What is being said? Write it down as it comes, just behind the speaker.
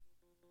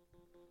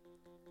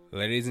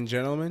Ladies and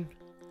gentlemen,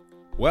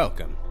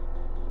 welcome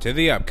to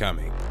the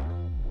upcoming.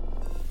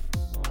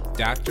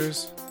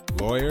 Doctors,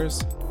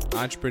 lawyers,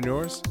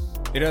 entrepreneurs,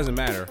 it doesn't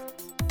matter.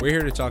 We're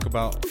here to talk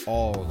about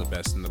all the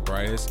best and the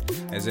brightest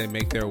as they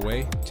make their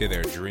way to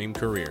their dream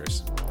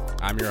careers.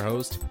 I'm your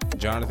host,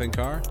 Jonathan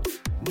Carr.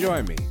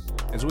 Join me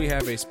as we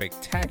have a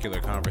spectacular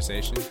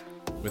conversation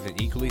with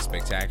an equally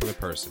spectacular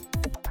person.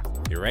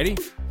 You ready?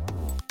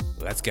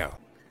 Let's go.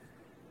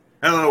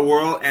 Hello,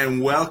 world,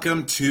 and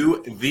welcome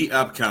to The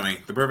Upcoming,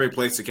 the perfect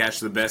place to catch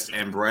the best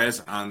and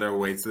brightest on their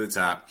way to the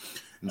top.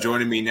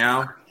 Joining me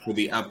now for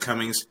The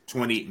Upcoming's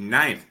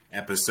 29th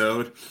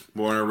episode,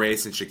 born and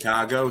raised in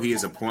Chicago. He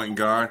is a point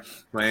guard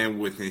playing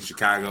with the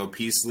Chicago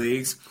Peace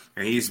Leagues,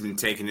 and he's been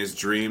taking his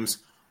dreams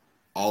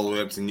all the way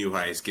up to new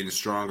heights, getting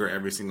stronger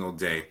every single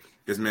day.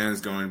 This man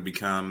is going to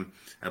become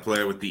a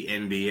player with the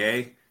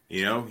NBA.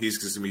 You know, he's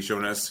just going to be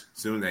showing us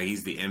soon that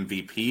he's the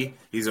MVP.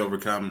 He's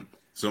overcome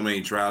so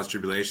many trials,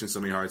 tribulations, so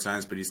many hard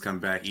times, but he's come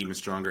back even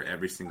stronger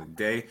every single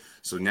day.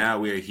 So now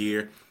we are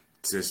here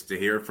just to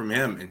hear from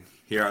him and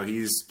hear how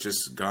he's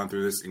just gone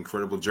through this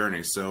incredible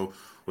journey. So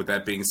with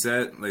that being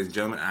said, ladies and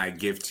gentlemen, I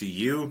give to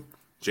you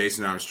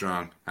Jason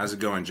Armstrong. How's it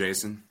going,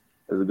 Jason?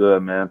 It's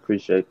good, man.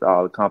 Appreciate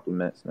all the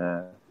compliments,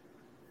 man.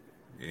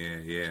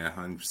 Yeah,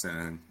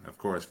 100%, of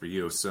course, for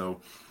you.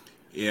 So,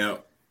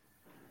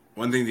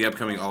 one thing The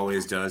Upcoming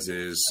always does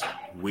is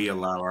we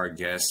allow our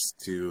guests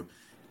to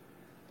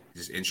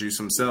just introduce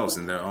themselves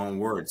in their own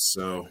words.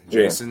 So,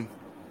 Jason,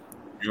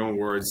 your own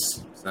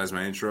words, besides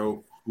my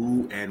intro,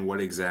 who and what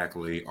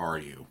exactly are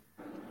you?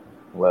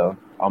 Well,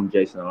 I'm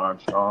Jason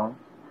Armstrong.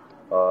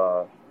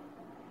 I've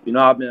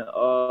been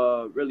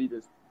really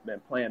just been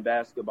playing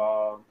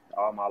basketball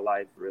all my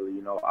life, really.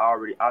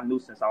 I knew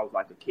since I was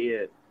like a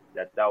kid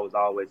that was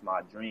always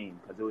my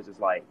dream, because it was just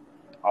like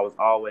I was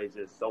always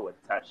just so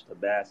attached to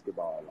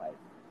basketball. I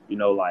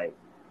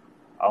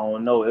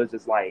don't know, it was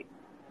just like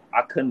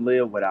I couldn't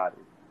live without it.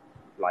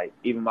 Like,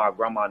 even my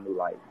grandma knew,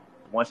 like,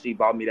 once she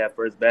bought me that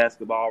first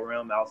basketball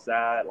rim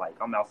outside, like,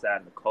 I'm outside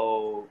in the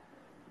cold,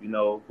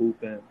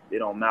 hooping. It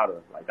don't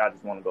matter. Like, I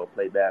just want to go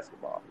play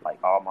basketball.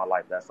 Like, all my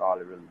life, that's all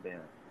it really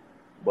been.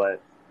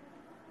 But,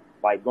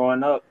 like,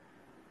 growing up,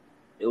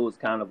 it was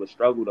kind of a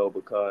struggle, though,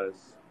 because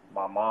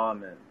my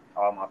mom and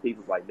all my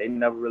people, like, they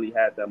never really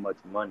had that much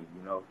money,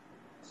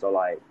 So,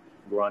 like,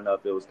 growing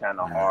up, it was kind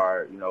of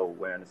hard,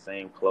 wearing the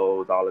same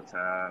clothes all the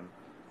time.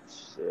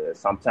 Shit,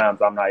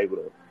 sometimes I'm not able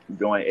to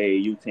join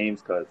AAU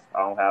teams because I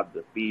don't have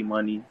the fee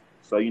money.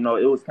 So, it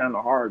was kind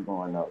of hard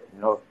growing up,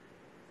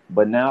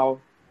 But now,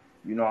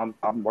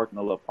 I'm working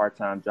a little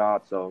part-time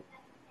job, so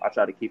I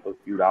try to keep a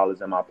few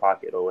dollars in my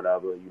pocket or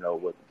whatever,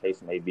 what the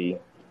case may be,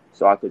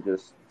 so I could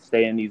just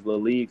stay in these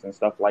little leagues and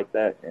stuff like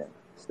that and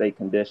stay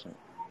conditioned,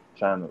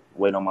 trying to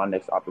wait on my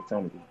next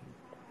opportunity.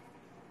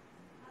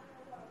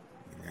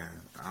 Yeah,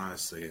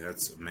 honestly,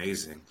 that's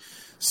amazing.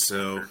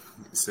 So, you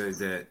said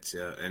that,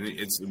 and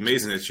it's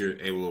amazing that you're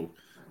able to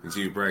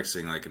continue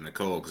practicing like in the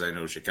cold, because I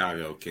know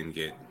Chicago can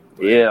get.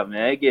 Yeah,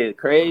 man, it get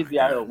crazy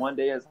out here. One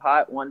day it's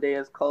hot, one day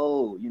it's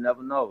cold. You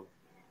never know.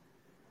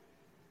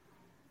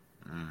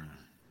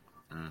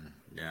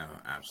 Yeah,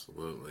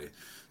 absolutely.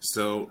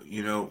 So,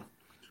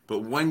 but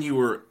when you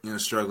were,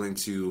 struggling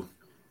to,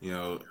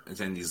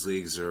 attend these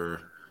leagues,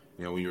 or,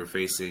 when you were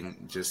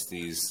facing just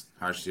these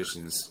harsh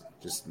conditions,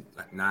 just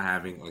not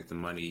having like the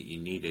money you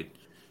needed,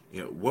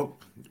 what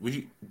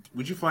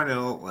would you find it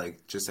all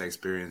like just that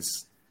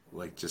experience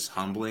like just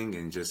humbling,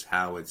 and just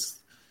how it's,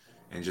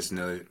 and just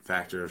another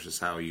factor of just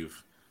how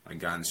you've like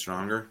gotten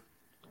stronger?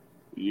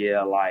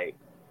 Yeah, like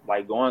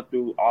going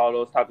through all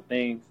those type of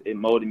things, it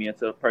molded me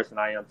into the person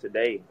I am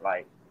today.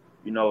 Like,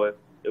 if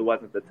it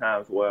wasn't the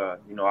times where,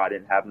 I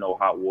didn't have no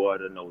hot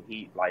water, no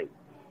heat,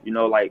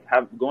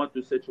 going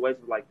through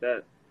situations like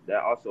that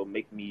also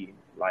make me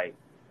like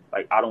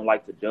I don't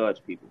like to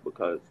judge people,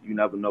 because you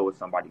never know what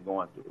somebody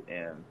going through,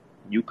 and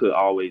you could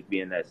always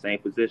be in that same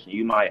position.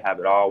 You might have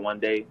it all one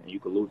day and you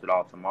could lose it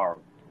all tomorrow,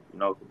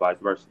 vice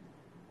versa.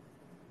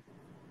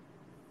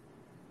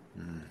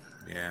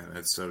 Yeah,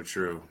 that's so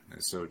true.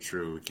 That's so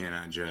true. We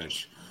cannot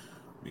judge.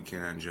 We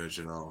cannot judge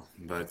at all.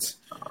 But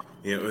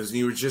it was,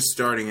 you were just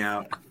starting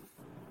out,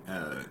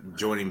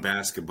 joining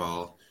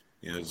basketball,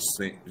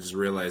 just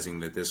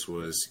realizing that this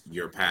was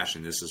your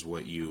passion. This is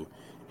what you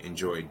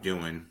enjoyed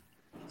doing.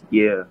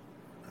 Yeah.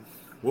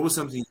 What was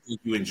something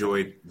you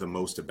enjoyed the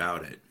most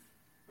about it?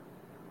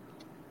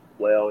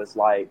 Well, it's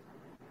like,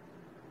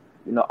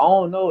 I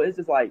don't know. It's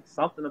just like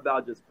something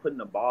about just putting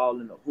the ball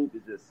in the hoop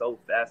is just so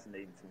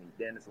fascinating to me.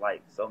 Then it's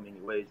like so many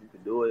ways you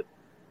can do it.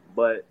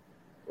 But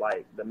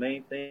like the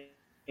main thing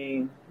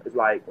is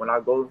like when I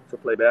go to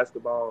play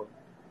basketball,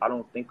 I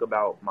don't think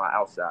about my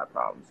outside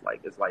problems.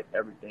 Like, it's like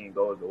everything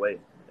goes away.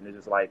 And it's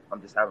just like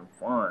I'm just having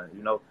fun,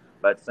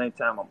 But at the same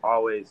time, I'm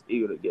always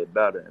eager to get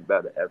better and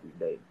better every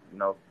day,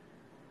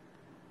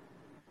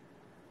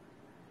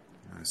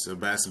 So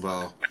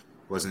basketball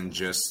wasn't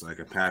just like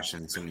a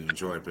passion, something you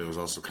enjoyed, but it was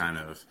also kind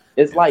of,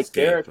 it's like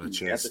therapy at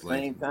the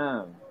same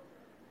time.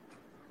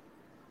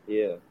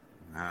 Yeah.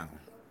 Wow.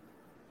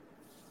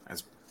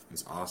 That's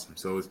It's awesome.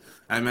 So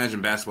I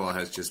imagine basketball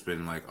has just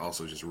been like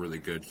also just really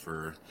good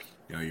for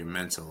your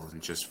mental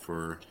and just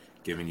for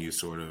giving you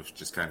sort of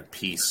just kind of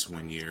peace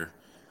when you're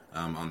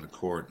on the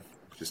court,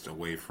 just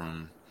away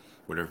from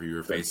whatever you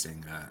were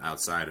facing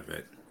outside of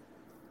it.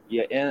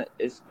 Yeah, and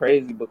it's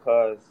crazy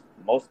because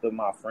most of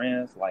my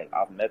friends, like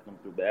I've met them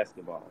through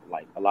basketball.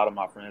 Like a lot of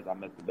my friends I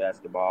met through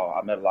basketball.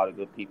 I met a lot of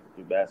good people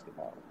through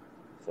basketball.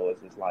 So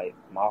it's just like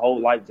my whole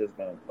life just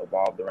been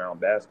evolved around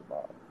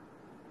basketball.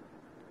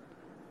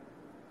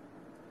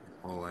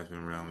 Whole life been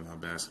around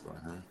basketball,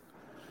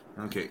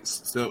 huh? Okay,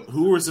 so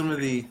who were some of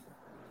the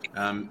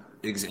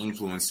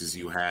influences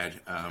you had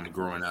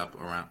growing up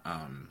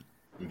around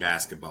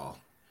basketball?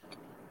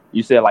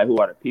 You said like who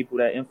are the people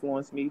that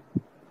influenced me?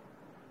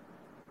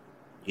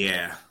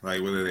 Yeah,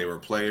 like whether they were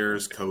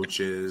players,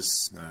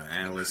 coaches,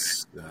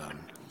 analysts,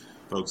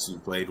 folks you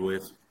played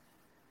with.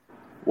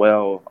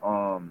 Well,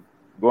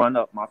 growing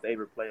up, my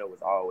favorite player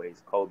was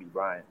always Kobe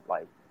Bryant.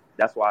 Like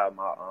that's why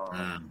my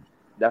Mm.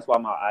 that's why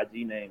my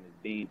IG name is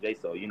Bean J.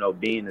 So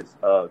Bean is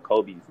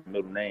Kobe's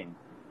middle name.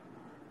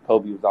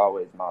 Kobe was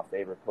always my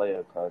favorite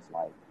player because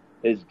like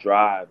his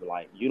drive,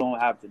 like you don't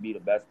have to be the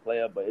best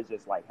player, but it's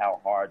just like how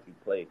hard you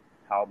play,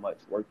 how much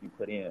work you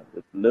put in,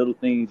 the little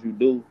things you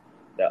do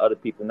that other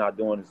people not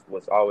doing is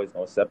what's always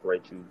gonna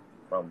separate you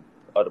from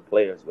other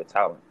players with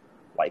talent.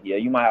 Like yeah,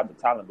 you might have the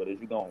talent, but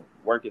if you gonna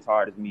work as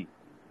hard as me, you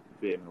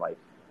feel me? Like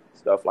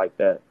stuff like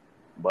that.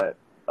 But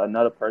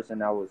another person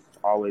that was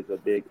always a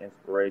big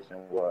inspiration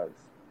was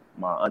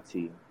my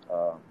auntie.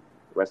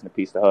 Rest in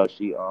peace to her.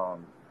 She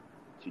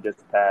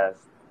just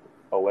passed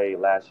away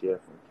last year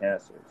from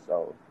cancer.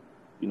 So,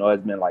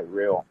 it's been like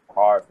real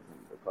hard for me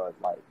because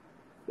like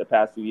the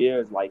past few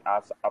years, like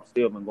I've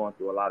still been going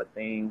through a lot of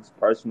things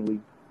personally,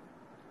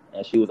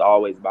 and she was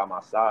always by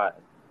my side.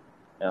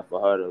 And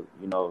for her to,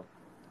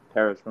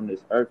 perish from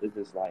this earth, it's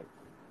just like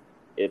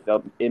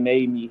it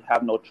made me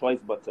have no choice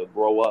but to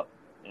grow up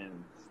and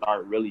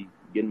start really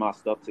getting my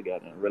stuff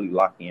together and really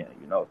lock in.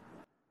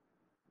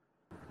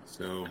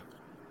 So,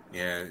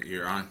 yeah,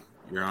 your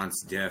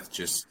aunt's death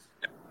just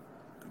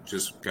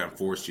kind of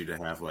forced you to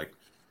have like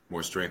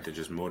more strength to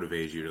just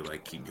motivate you to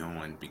like keep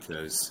going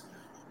because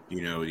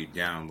deep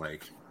down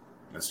like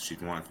that's what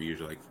she'd want for you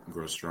to like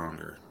grow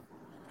stronger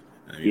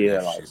even Yeah,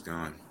 after like she's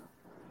gone.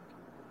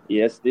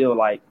 yeah, it's still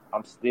like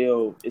it's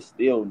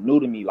still new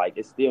to me. Like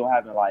it's still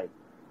haven't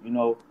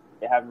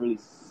it haven't really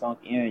sunk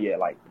in yet.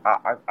 Like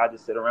I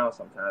just sit around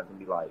sometimes and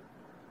be like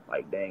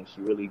dang,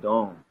 she really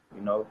gone.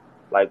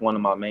 Like one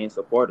of my main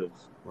supporters.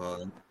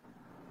 Well,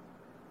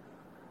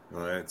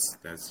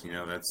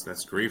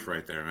 that's grief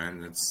right there,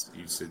 man. That's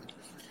you said.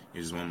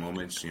 Here's one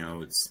moment,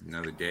 it's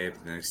another day.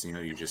 But the next,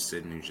 you're just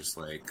sitting, you're just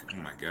like, oh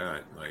my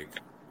god, like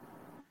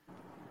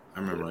I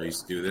remember I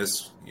used to do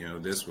this,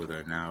 this with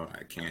her. Now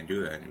I can't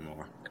do that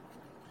anymore.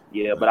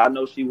 Yeah, but But I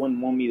know she wouldn't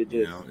want me to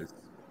it's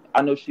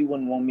I know she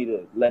wouldn't want me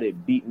to let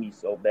it beat me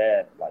so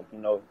bad. Like,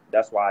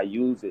 that's why I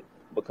use it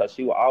because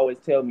she will always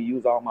tell me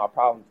use all my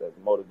problems as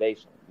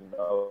motivation.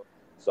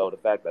 So the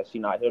fact that she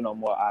not here no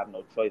more, I have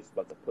no choice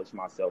but to push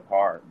myself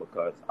hard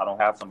because I don't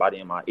have somebody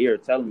in my ear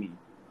telling me,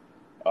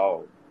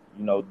 oh,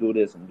 do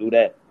this and do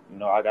that.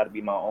 I got to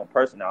be my own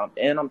person now,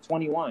 and I'm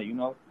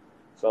 21.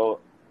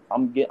 So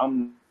I'm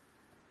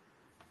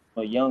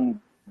a young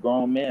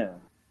grown man.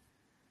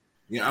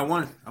 yeah. I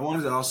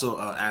wanted to also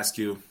ask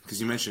you because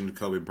you mentioned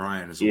Kobe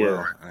Bryant as Yeah.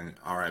 well, and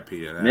R.I.P.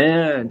 to that.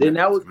 Man, then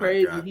that was My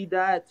crazy. God. He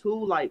died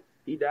too. Like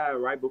he died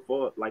right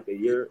before, like a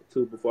year or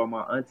two before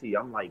my auntie.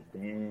 I'm like,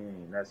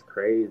 dang, that's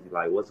crazy.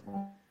 Like, what's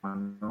going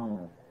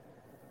on?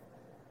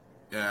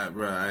 Yeah,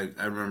 bro.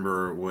 I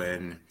remember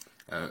when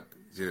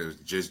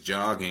just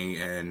jogging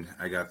and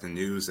I got the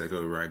news that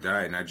Kobe Bryant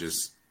died, and I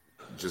just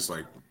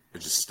like it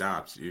just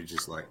stopped. You're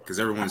just like because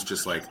everyone's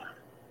just like,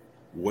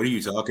 what are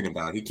you talking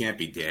about? He can't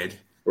be dead.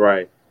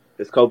 Right.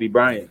 It's Kobe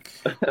Bryant.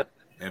 Like,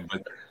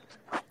 but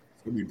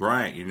Kobe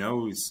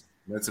Bryant,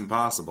 that's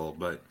impossible.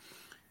 But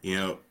you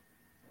know,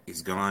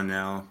 he's gone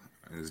now.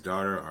 His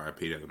daughter,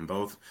 R.I.P. to them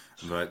both.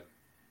 But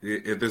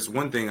if there's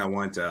one thing I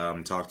want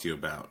to talk to you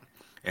about,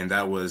 and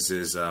that was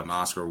his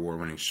Oscar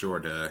award-winning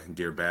short,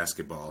 "Dear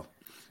Basketball."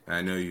 And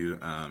I know you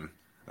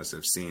must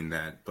have seen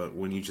that, but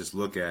when you just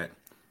look at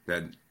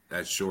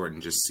that short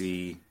and just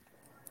see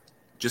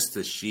just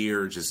the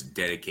sheer just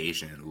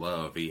dedication and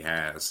love he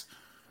has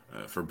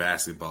for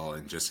basketball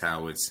and just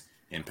how it's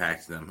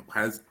impacted them,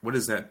 what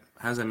is that?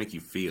 How does that make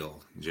you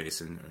feel,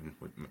 Jason? And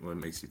what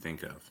makes you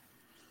think of?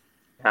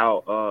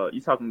 How you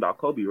talking about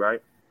Kobe,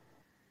 right?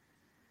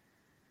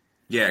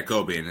 Yeah,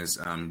 Kobe and his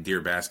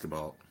Dear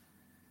Basketball.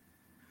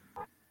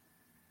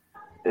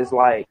 It's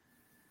like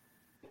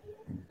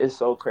it's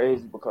so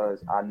crazy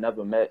because I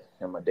never met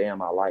him a day in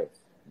my life,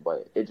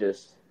 but it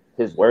just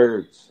his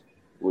words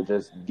will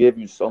just give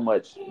you so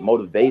much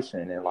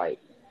motivation and like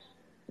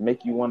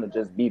make you want to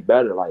just be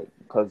better, like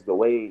because the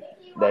way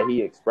that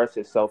he expressed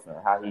himself and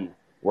how he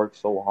worked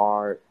so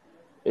hard,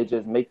 it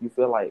just make you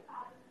feel like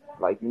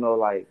I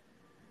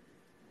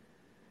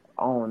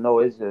don't know,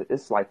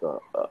 it's like a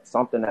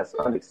something that's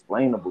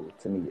unexplainable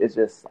to me. It's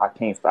just I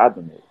can't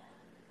fathom it.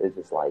 it's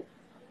just like,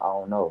 I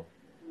don't know.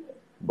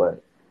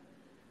 But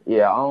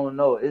yeah, I don't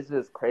know. It's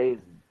just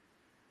crazy.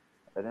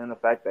 And then the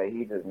fact that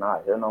he just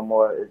not here no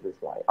more, it's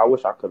just like I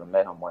wish I could have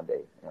met him one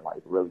day and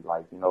like really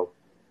like,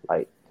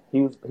 like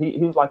he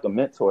was like a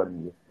mentor to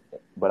me,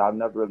 but I've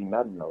never really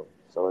met him though.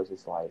 So it's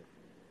just like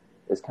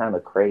it's kind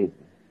of crazy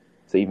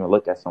to even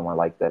look at someone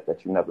like that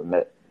you never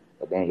met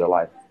a day in your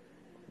life.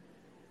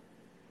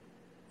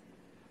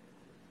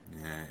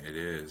 Yeah, it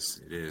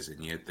is. It is,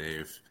 and yet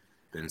they've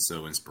been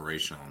so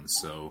inspirational and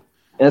so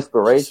just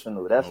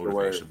Inspirational, that's the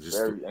word. motivational.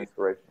 Just the Very way,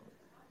 inspirational.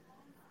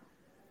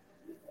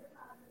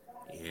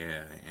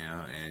 yeah,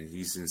 and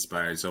he's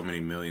inspired so many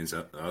millions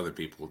of other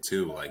people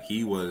too. Like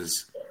he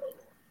was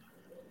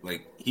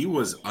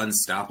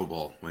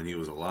unstoppable when he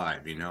was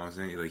alive. You know what I'm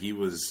saying? Like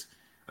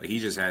he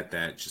just had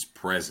that just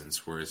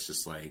presence where it's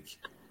just like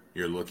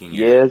you're looking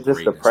Yeah, at it's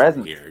just the greatness right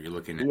presence. here. You're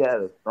looking He at,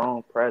 had a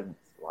strong presence.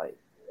 Like,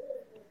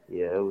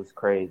 yeah, it was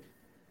crazy.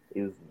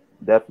 He was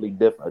definitely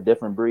a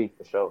different breed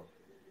for sure.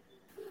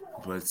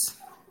 but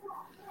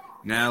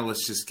now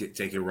let's just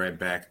take it right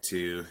back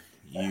to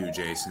you,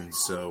 Jason.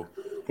 So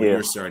when you Yeah.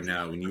 were starting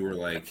out, when you were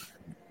like,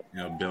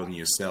 building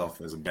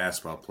yourself as a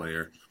basketball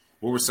player,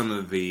 what were some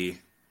of the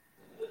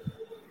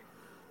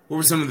what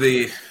were some of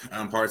the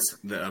parts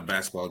of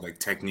basketball, like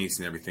techniques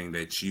and everything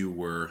that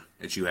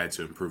you had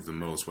to improve the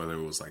most? Whether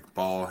it was like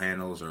ball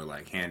handles or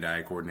like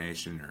hand-eye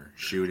coordination or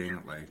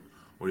shooting, like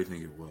what do you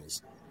think it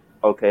was?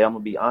 Okay, I'm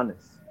gonna be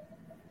honest.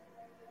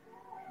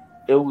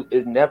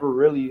 It never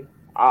really.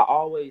 I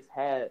always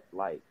had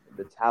like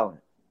the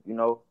talent. You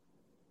know,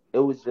 it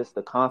was just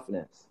the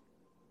confidence.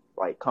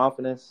 Like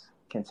confidence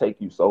can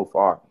take you so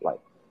far. Like,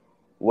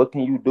 what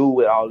can you do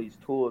with all these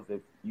tools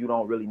if you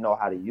don't really know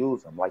how to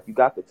use them? Like, you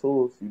got the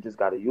tools, you just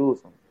got to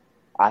use them.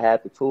 I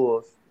had the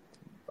tools,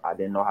 I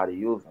didn't know how to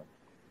use them.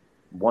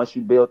 Once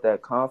you build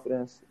that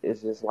confidence,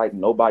 it's just like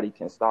nobody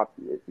can stop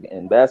you.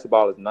 And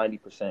basketball is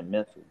 90%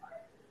 mental.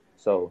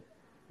 So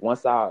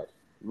once I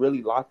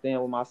really locked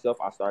in with myself,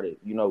 I started,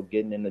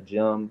 getting in the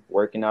gym,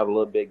 working out a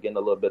little bit, getting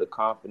a little bit of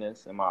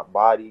confidence in my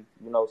body,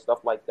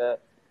 stuff like that.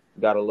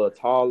 Got a little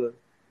taller.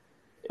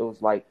 It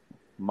was like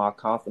my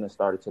confidence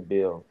started to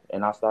build,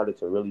 and I started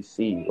to really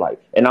see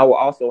like, and I will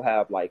also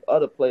have like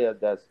other players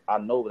that's I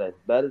know that's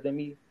better than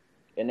me,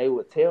 and they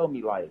would tell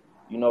me like,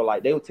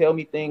 like they would tell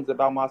me things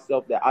about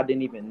myself that I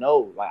didn't even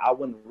know, like I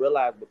wouldn't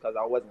realize because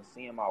I wasn't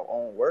seeing my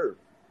own worth,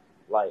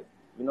 like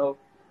you know.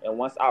 And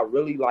once I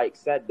really like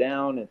sat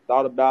down and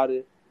thought about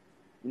it,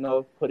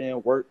 put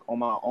in work on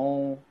my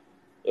own,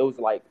 it was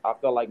like I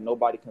felt like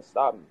nobody can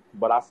stop me.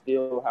 But I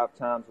still have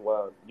times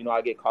where,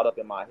 I get caught up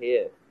in my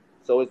head.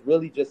 So it's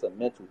really just a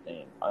mental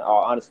thing,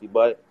 honestly.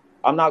 But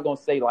I'm not gonna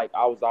say like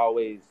I was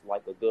always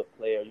like a good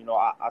player.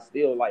 I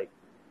still like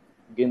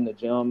get in the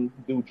gym,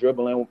 do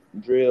dribbling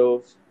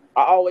drills.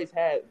 I always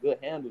had good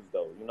handles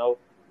though.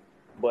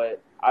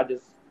 But I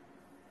just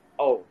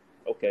oh,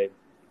 okay.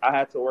 I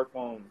had to work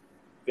on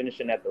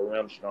finishing at the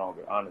rim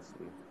stronger,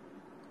 honestly.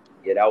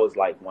 Yeah, that was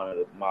like one of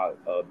my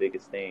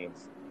biggest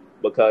things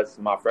because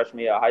my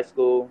freshman year of high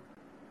school,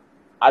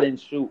 I didn't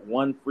shoot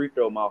one free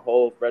throw my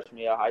whole freshman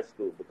year of high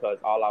school because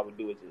all I would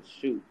do is just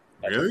shoot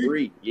at the Really?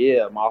 three.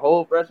 Yeah, my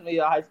whole freshman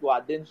year of high school,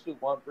 I didn't shoot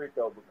one free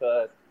throw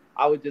because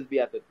I would just be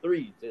at the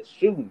three, just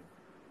shooting.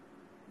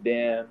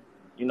 Then,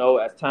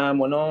 as time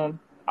went on,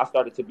 I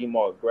started to be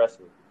more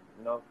aggressive,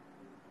 you know?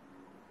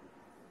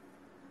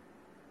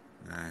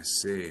 I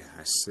see.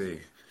 I see.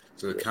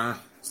 So Yeah.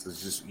 so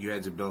it's just you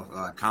had to build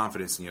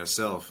confidence in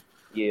yourself,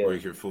 Yeah. where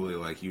you could fully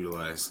like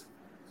utilize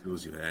the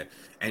tools you had.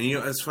 And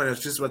it's funny. I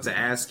was just about to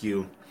ask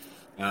you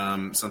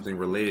something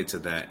related to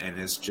that, and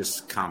it's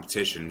just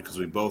competition because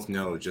we both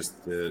know just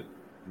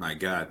my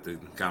God, the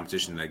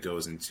competition that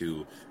goes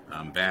into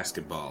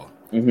basketball.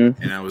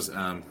 Mm-hmm. And I was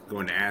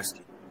going to ask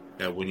you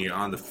that when you're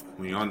on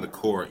the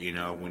court,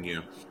 when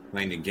you're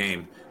playing the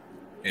game,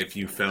 if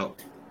you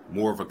felt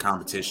more of a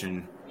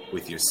competition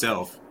with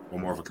yourself or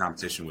more of a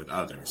competition with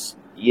others.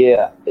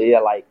 Yeah, yeah.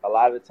 Like a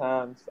lot of the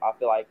times, I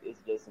feel like it's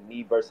just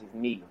me versus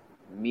me.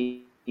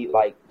 Me,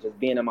 like just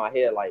being in my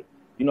head. Like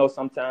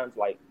sometimes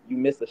like you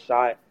miss a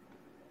shot,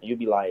 and you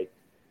be like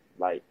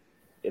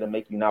it'll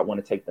make you not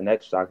want to take the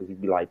next shot because you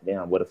be like,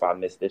 damn, what if I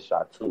miss this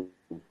shot too?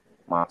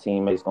 My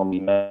teammates gonna be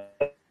mad.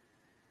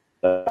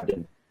 I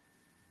didn't.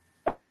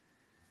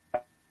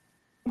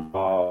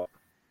 Uh,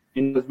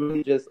 it's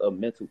really just a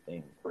mental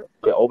thing.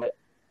 Get over it,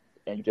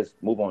 and you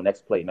just move on.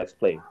 Next play, next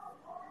play.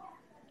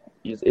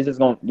 It's just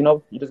gonna,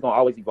 you're just gonna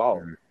always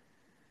evolve. Mm.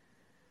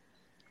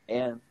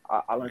 And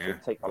I learned to Yeah,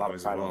 take a you lot of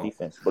always pride on evolve.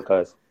 defense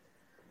because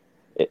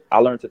I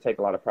learned to take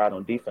a lot of pride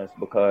on defense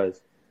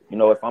because,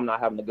 if I'm not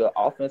having a good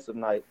offensive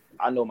night,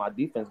 I know my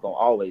defense gonna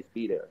always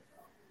be there.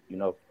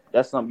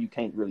 That's something you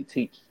can't really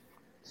teach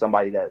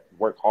somebody that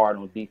work hard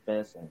on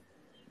defense and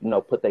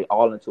put they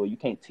all into it. You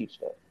can't teach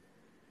that.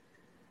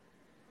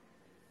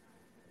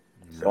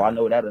 So I No,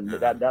 know that'll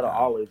no.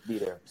 always be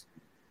there.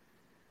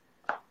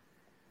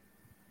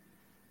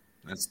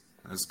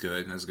 That's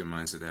good. That's a good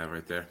mindset to have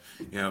right there.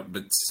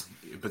 But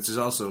there's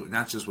also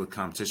not just with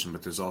competition,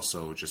 but there's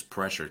also just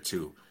pressure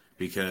too,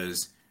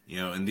 because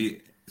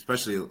and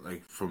especially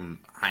like from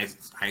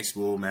high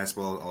school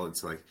basketball all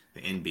to like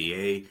the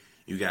NBA,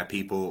 you got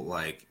people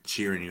like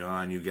cheering you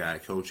on. You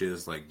got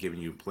coaches like giving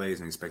you plays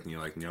and expecting you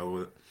to like know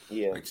it,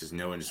 Yeah, like just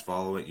know and just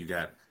follow it. You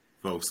got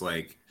folks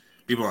like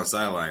people on the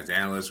sidelines,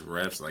 analysts,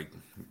 refs, like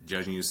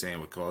judging you, saying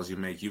what calls you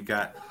make. You've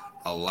got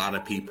a lot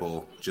of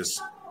people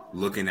just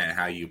looking at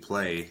how you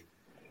play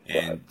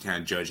right. and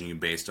kind of judging you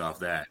based off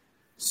that.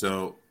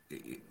 So,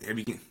 have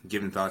you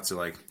given thought to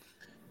like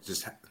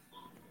just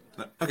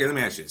okay? Let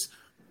me ask you this: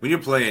 when you're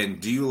playing,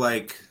 do you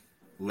like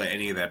let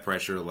any of that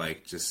pressure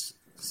like just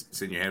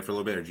sit in your head for a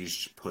little bit, or do you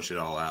just push it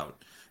all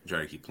out and try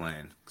to keep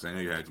playing? Because I know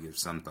you have to give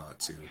some thought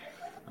to the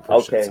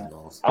pressure that's Okay,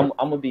 involved. I'm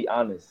gonna be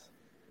honest.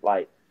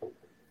 Like,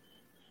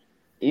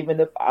 even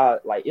if I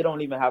like, it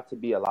don't even have to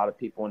be a lot of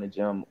people in the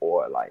gym,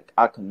 or like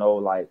I can know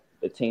like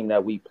the team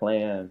that we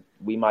playing,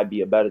 we might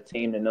be a better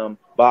team than them.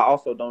 But I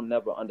also don't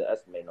never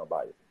underestimate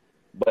nobody.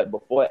 But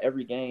before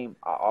every game,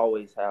 I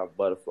always have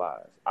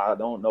butterflies. I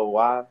don't know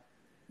why,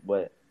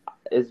 but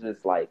it's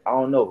just like I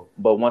don't know.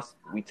 But once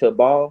we took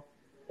ball,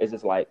 it's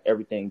just like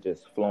everything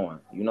just flowing.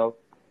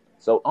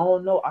 So I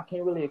don't know. I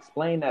can't really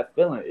explain that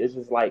feeling. It's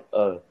just like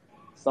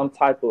some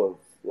type of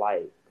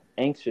like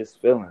anxious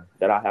feeling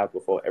that I have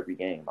before every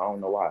game. I don't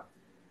know why.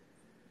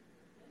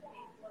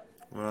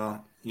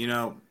 Well,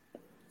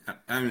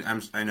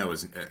 I know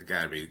it's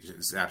gotta be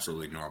it's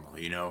absolutely normal.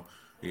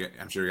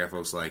 I'm sure you got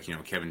folks like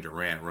Kevin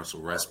Durant,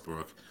 Russell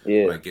Westbrook,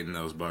 Yeah, like getting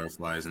those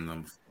butterflies in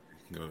them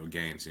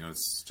games.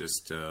 It's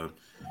just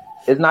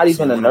it's not so you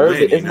even a want to nervous.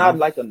 win. It's not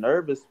like a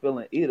nervous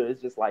feeling either.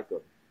 It's just like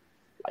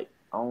I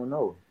don't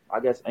know. I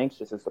guess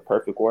anxious is the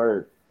perfect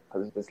word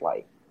because it's just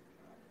like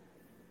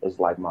it's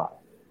like my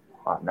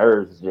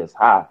nerves is just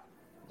high,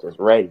 just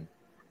ready.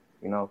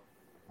 You know.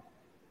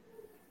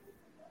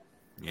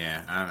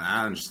 Yeah,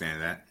 I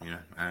understand that.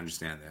 I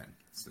understand that.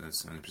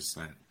 That's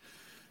 100%,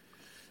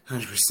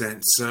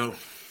 100%. So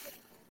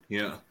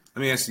let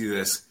me ask you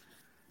this: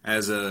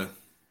 as a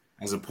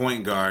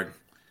point guard,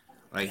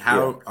 like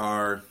Yeah.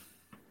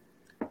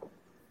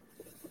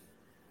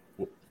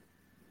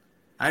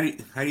 how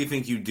do you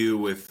think you do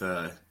with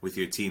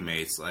your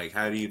teammates? Like,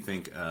 how do you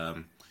think you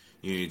and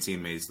your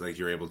teammates like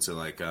you're able to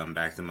like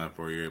back them up,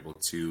 or you're able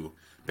to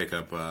pick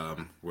up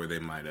where they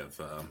might have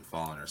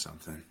fallen or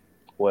something?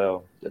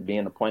 Well,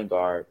 being a point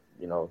guard,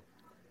 you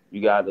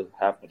got to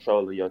have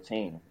control of your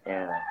team,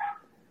 and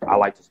I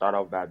like to start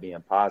off by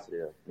being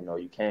positive.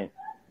 You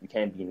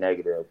can't be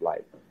negative,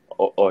 like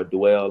or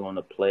dwell on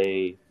the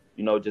play.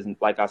 Just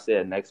like I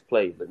said, next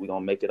play, like we're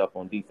gonna make it up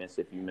on defense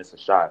if you miss a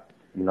shot.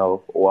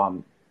 Or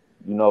I'm,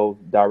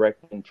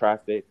 directing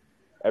traffic,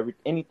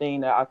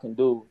 anything that I can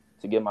do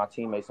to get my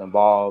teammates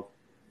involved,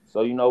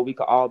 so we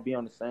could all be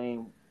on the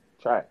same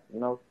track.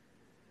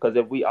 Because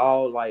if we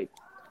all like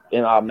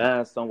in our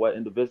minds somewhat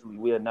individually,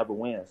 we'll never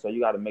win. So you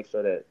got to make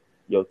sure that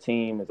your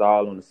team is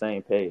all on the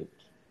same page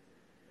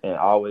and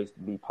always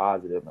be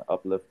positive and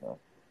uplift them.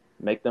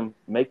 Make them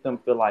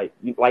feel like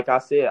I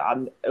said,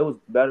 it was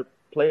better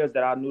players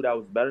that I knew that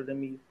was better than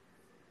me,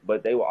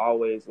 but they would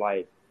always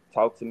like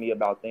talk to me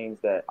about things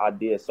that I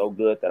did so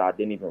good that I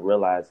didn't even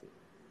realize it.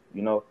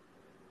 You know,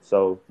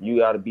 so you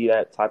got to be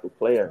that type of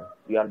player.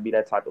 You got to be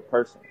that type of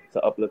person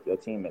to uplift your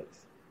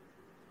teammates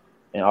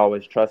and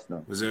always trust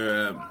them. Was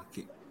there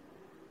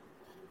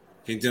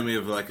can you tell me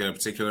of like a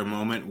particular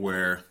moment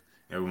where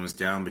everyone was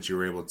down, but you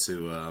were able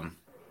to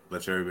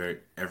lift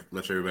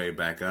everybody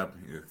back up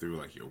either through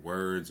like your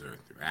words or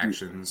through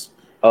actions?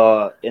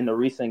 In the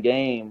recent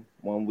game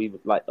when we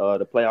like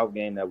the playoff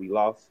game that we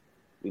lost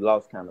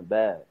kind of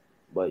bad.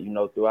 But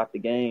throughout the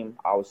game,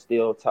 I was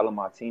still telling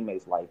my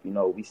teammates like,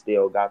 we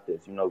still got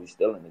this. We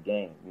still in the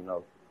game.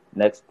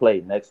 Next play,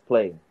 next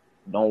play.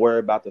 Don't worry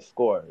about the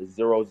score. It's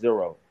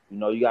 0-0.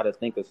 You got to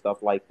think of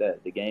stuff like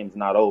that. The game's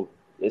not over.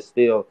 It's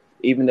still,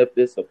 even if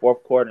it's the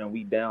fourth quarter and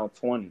we down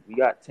 20, we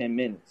got 10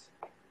 minutes.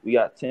 We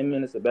got 10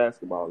 minutes of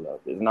basketball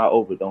left. It's not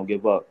over. Don't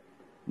give up.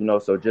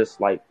 So just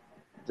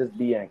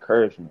be an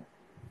encouragement.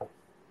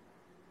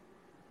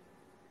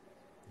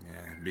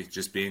 Yeah,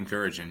 just be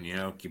encouraging.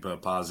 Keep a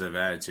positive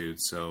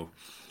attitude, so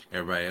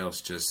everybody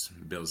else just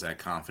builds that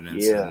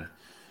confidence Yeah. and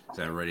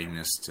that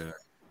readiness to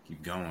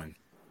keep going.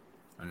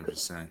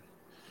 100%.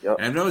 Yep.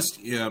 And I've noticed,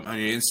 on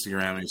your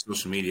Instagram and your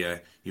social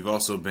media, you've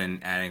also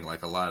been adding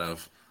like a lot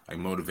of like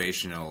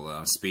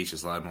motivational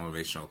speeches, a lot of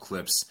motivational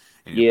clips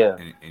in your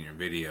Yeah. in your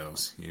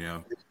videos.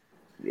 Yeah.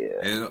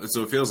 And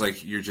so it feels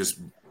like you're just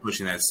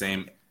pushing that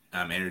same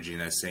energy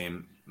and that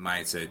same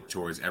mindset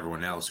towards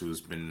everyone else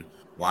who's been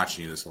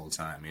watching you this whole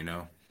time.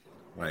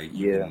 Like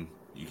you Yeah.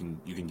 can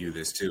you can do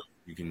this too.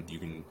 You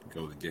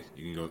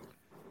can go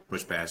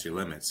push past your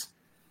limits.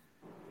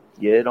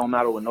 Yeah. It don't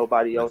matter what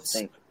nobody else That's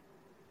thinks.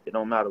 It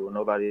don't matter what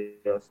nobody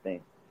else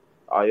thinks.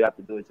 All you have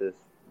to do is just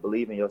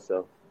believe in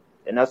yourself.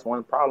 And that's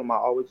one problem I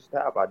always just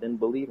have. I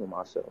didn't believe in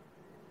myself.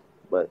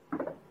 But,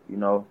 you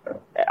know,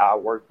 I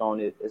worked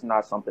on it. It's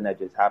not something that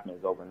just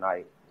happens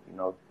overnight, you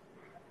know.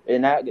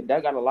 And that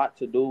got a lot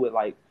to do with,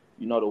 like,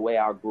 the way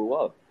I grew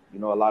up. A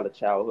lot of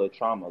childhood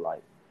trauma.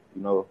 Like,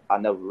 I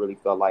never really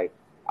felt like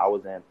I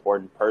was an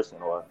important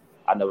person, or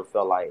I never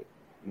felt like,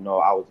 I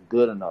was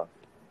good enough.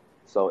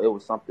 So it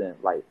was something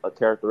like a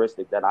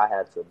characteristic that I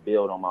had to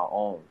build on my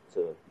own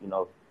to,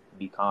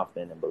 be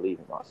confident and believe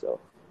in myself.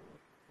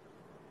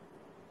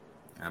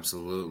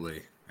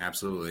 Absolutely.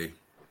 Absolutely.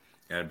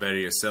 Gotta better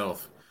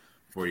yourself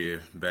before you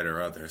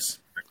better others.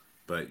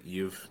 But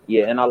you've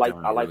Yeah, and done I a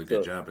really like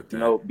good to, job at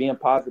that. being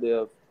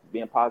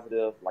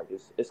positive, like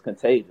it's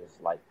contagious.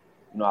 Like,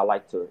 I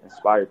like to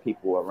inspire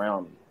people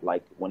around me.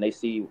 Like when they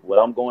see what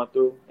I'm going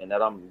through and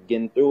that I'm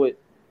getting through it,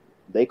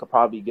 they could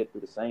probably get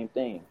through the same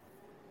thing,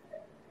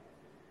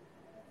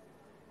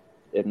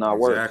 if not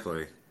worse.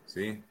 Exactly.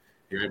 See?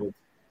 You're able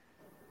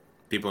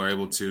people are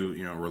able to,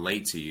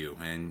 relate to you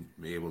and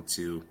be able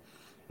to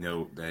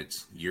know that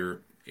you're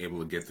able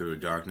to get through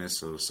the darkness,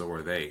 so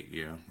are they,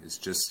 it's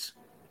just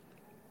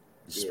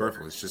Yeah.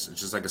 perfect. It's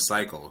just like a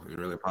cycle, a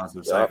really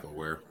positive Yep. cycle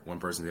where one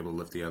person's able to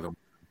lift the other.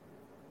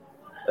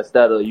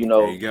 Instead of,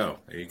 There you go.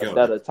 There you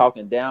go.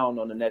 talking down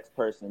on the next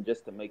person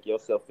just to make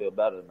yourself feel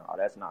better. No,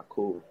 that's not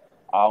cool.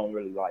 I don't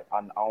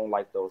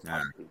like those Nah,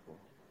 type of people.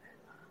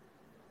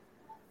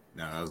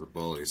 no, those are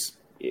bullies.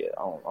 Yeah,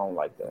 I don't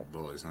like that.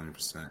 Bullies,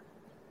 100%.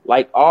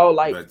 Like all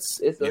like But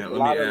it's a let me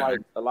lot of like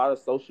a lot of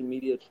social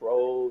media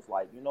trolls,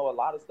 like a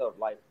lot of stuff.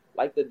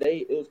 Like the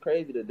day it was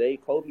crazy, the day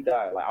Kobe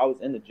died. Like I was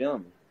in the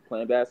gym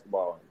playing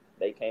basketball and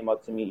they came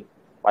up to me,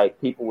 like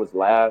people was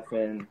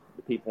laughing,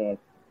 the people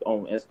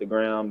on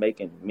Instagram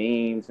making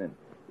memes and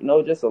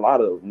just a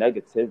lot of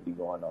negativity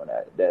going on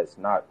that's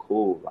not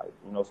cool. Like,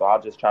 so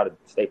I'll just try to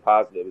stay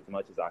positive as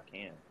much as I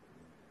can.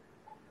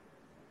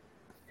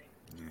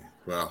 Yeah.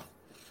 Well,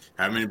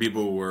 how many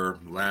people were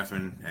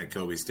laughing at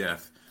Kobe's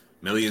death?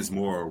 Millions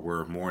more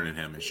were mourning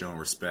him and showing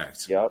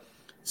respect. Yep.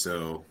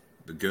 So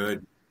the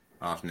good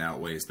often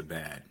outweighs the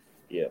bad,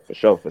 Yeah, for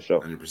sure, for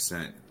sure.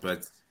 100%.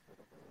 But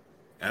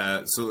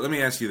so let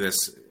me ask you this: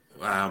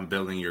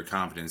 building your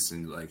confidence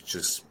and like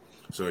just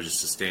sort of just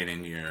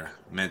sustaining your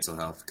mental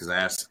health. Because I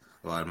asked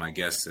a lot of my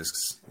guests this.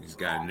 'Cause you've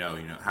got to know,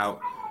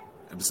 how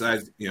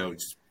besides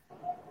just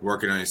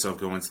working on yourself,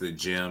 going to the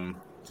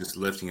gym, just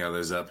lifting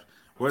others up.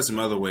 What are some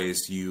other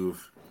ways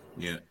you've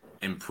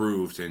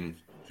improved and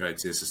tried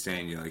to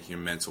sustain like your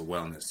mental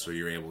wellness, so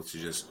you're able to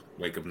just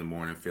wake up in the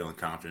morning feeling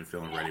confident,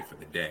 feeling ready for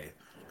the day,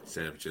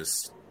 instead of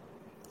just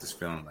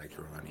feeling like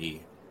you're on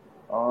E.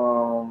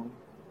 Um,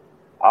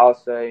 I'll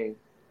say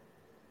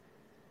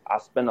I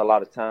spend a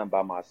lot of time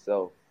by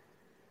myself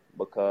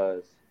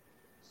because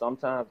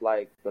sometimes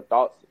like the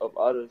thoughts of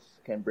others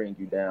can bring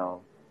you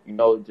down.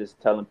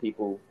 Just telling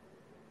people,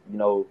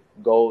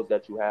 goals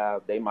that you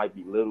have, they might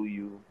belittle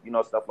you,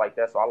 stuff like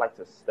that. So I like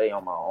to stay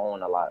on my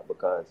own a lot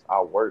because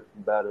I work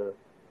better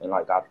and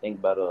like I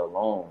think better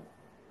alone.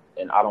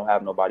 And I don't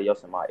have nobody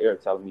else in my ear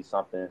telling me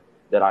something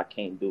that I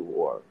can't do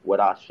or what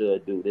I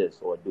should do this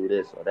or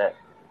that.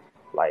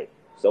 Like,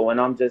 so when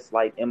I'm just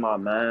like in my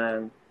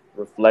mind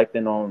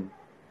reflecting on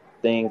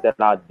things that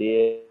I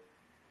did,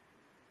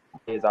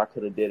 is I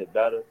could have did it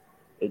better.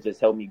 It just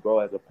helped me grow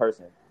as a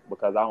person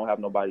because I don't have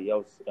nobody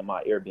else in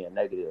my ear being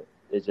negative.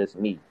 It's just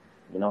me,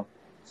 you know.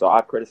 So I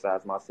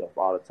criticize myself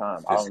all the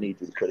time. I don't need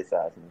you to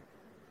criticize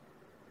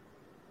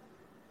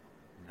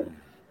me.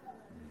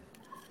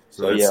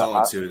 So that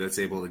solitude that's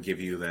able to give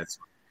you that.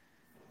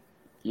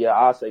 Yeah,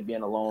 I say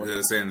being alone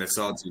They're saying that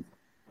solitude.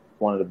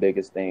 One of the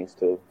biggest things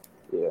too.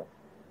 Yeah.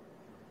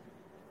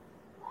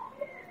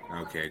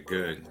 Okay,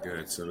 good.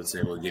 So it's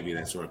able to give you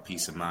that sort of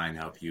peace of mind,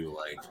 help you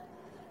like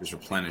just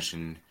replenish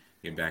and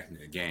get back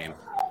into the game.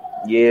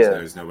 Because Yeah.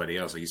 there's nobody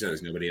else, like you said,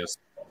 there's nobody else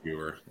you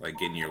were like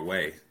getting your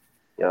way.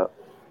 Yep.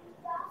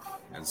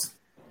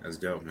 That's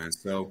dope, man.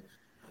 So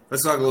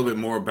let's talk a little bit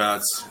more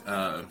about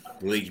the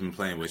league you've been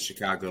playing with,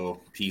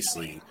 Chicago Peace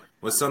League.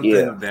 What's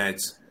something that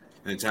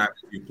in the time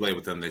that you played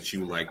with them that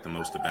you like the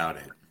most about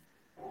it?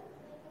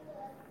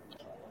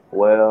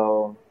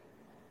 Well,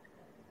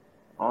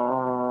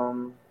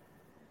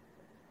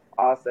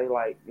 I'll say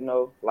like,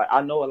 like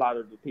I know a lot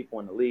of the people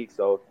in the league,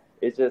 so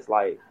it's just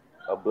like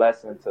a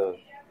blessing to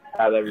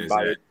have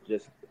everybody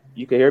just.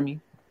 You can hear me?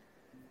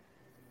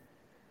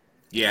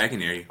 Yeah, I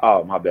can hear you.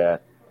 Oh, my bad.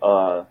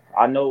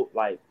 I know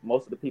like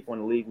most of the people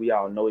in the league, we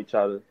all know each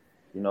other,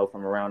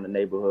 from around the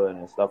neighborhood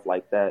and stuff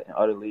like that and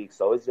other leagues.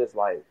 So it's just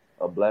like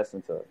a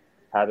blessing to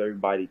have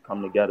everybody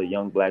come together,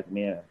 young black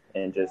men,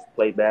 and just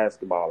play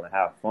basketball and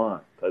have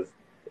fun because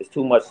there's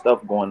too much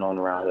stuff going on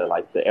around here.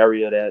 Like the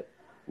area that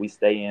we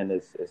stay in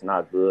is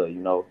not good,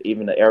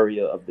 even the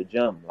area of the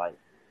gym, like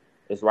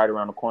it's right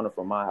around the corner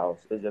from my house.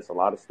 There's just a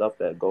lot of stuff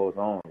that goes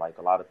on, like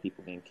a lot of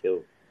people being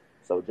killed.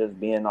 So just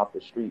being off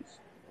the streets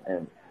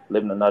and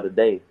living another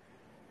day,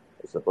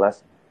 it's a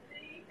blessing.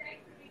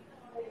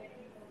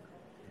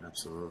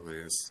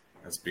 Absolutely,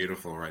 that's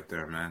beautiful right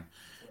there, man.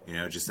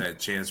 Just that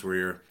chance where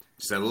you're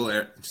just that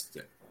little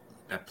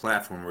that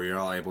platform where you're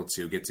all able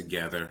to get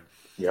together,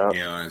 Yep.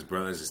 As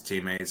brothers, as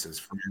teammates, as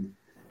friends,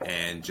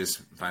 and just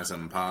find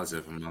something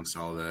positive amongst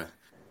all the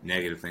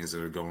negative things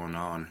that are going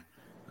on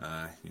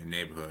in your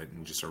neighborhood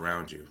and just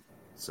around you.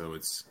 So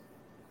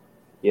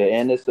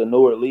and it's a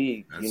newer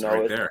league. That's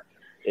right there.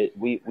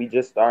 We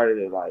just started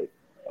it like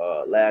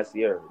last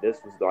year. This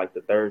was like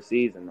the third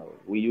season though.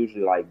 We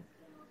usually like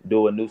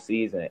do a new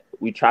season.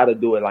 We try to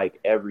do it like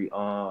every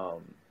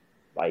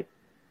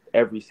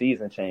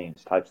season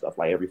change type stuff,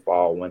 like every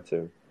fall,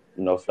 winter,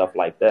 stuff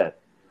like that.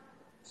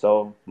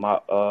 So my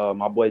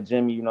boy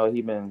Jimmy,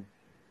 he been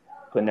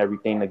putting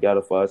everything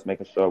together for us,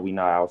 making sure we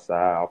not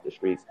outside off the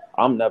streets.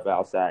 I'm never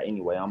outside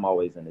anyway. I'm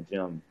always in the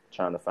gym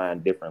trying to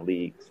find different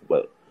leagues,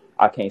 but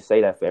I can't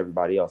say that for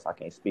everybody else. I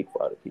can't speak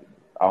for other people.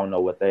 I don't know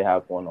what they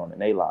have going on in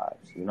their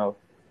lives.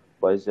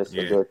 But it's just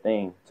a good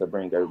thing to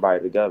bring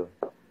everybody together.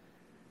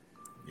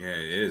 Yeah,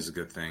 it is a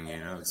good thing.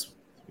 It's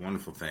a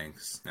wonderful thing.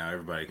 Now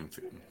everybody can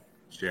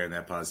share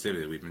that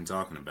positivity that we've been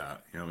talking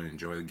about, and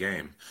enjoy the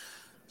game.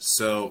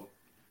 So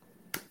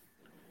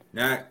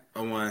now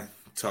I want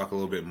to talk a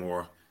little bit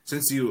more.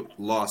 Since you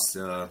lost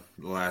the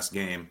last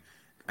game,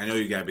 I know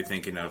you got to be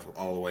thinking of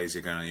all the ways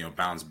you're going to,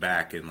 bounce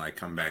back and like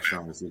come back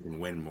stronger so you can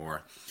win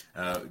more.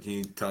 Can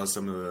you tell us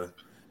some of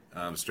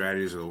the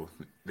strategies or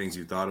things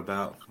you thought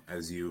about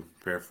as you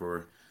prepare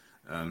for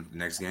the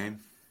next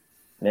game?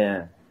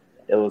 Man,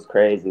 it was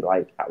crazy.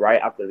 Like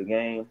right after the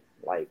game,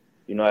 like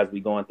as we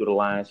going through the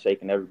line,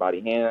 shaking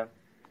everybody's hand,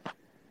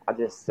 I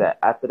just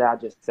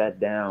sat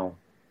down.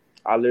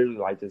 I literally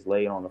like just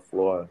laid on the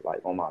floor, like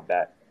on my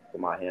back,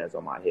 with my hands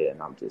on my head,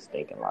 and I'm just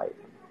thinking like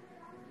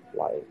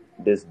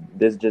this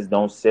just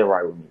don't sit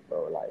right with me,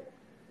 bro. Like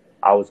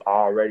I was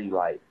already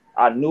like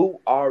I knew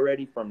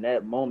already from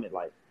that moment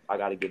like I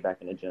got to get back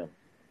in the gym.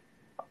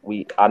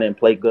 I didn't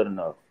play good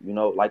enough,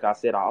 Like I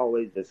said, I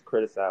always just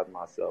criticize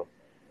myself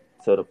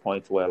to the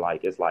point where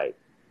like it's like,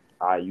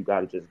 you got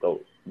to just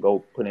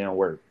go put in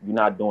work. You're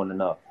not doing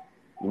enough,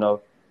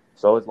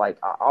 So it's like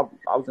I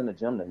was in the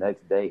gym the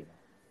next day,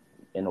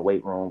 in the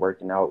weight room,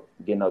 working out,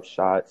 getting up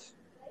shots.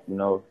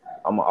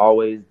 I'ma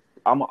always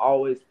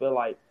feel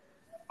like,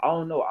 I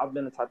don't know. I've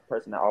been the type of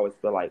person that always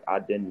feel like I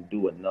didn't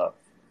do enough,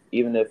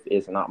 even if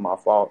it's not my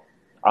fault.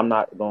 I'm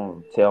not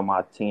gonna tell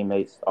my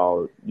teammates,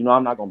 I'm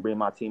not gonna bring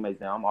my teammates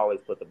down. I'm always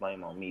put the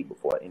blame on me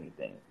before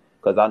anything,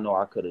 because I know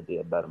I could have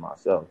did better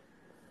myself.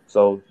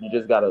 So you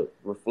just gotta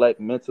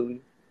reflect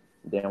mentally.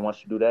 Then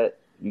once you do that,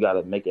 you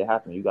gotta make it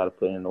happen. You gotta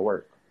put in the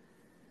work.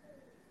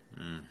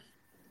 There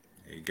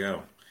you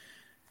go.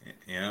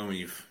 When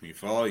you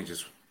fall, you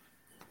just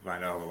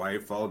find out why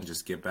you fall and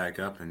just get back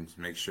up and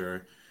make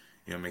sure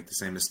you don't make the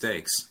same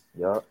mistakes.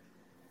 Yep.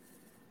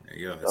 There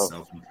you go. That's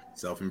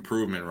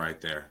self-improvement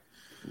right there.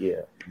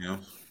 Yeah.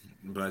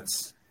 But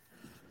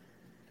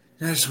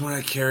I just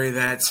want to carry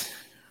that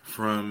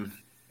from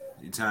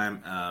your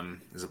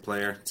time as a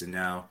player to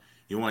now.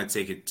 You want to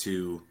take it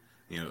to,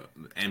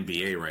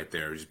 NBA right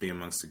there, just be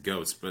amongst the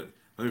GOATs. But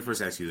let me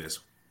first ask you this.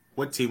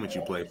 What team would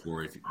you play for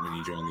when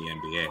you join the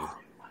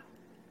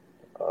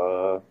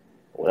NBA?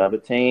 Whatever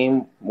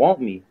team want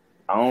me.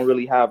 I don't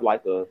really have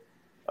like a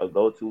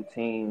go-to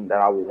team that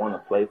I would want to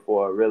play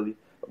for, really.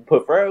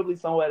 Preferably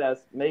somewhere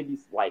that's maybe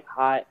like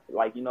hot.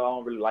 Like, I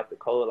don't really like the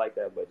cold like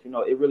that, but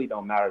it really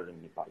don't matter to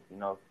me. Like,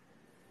 So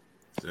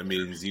that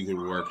means you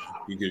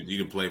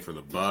could play for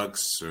the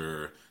Bucks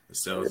or the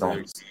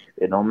Celtics.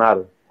 It don't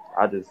matter.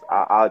 I just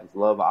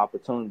love an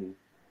opportunity.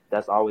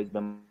 That's always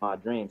been my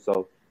dream.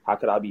 So how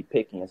could I be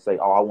picky and say,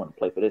 I want to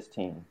play for this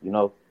team?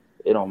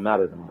 It don't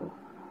matter to me. All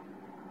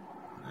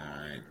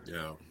right,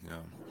 yo.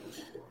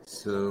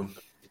 So,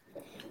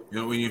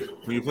 when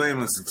you play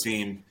against a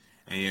team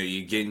and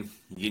you're getting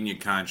your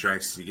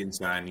contracts, you're getting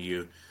signed,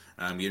 you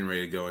getting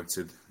ready to go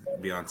into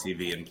be on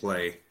TV and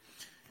play.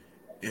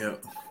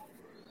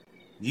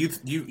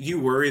 You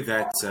worry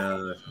that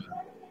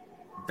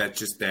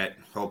just that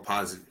whole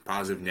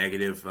positive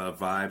negative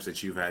vibes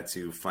that you've had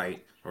to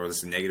fight, or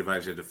the negative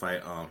vibes you had to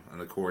fight on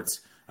the courts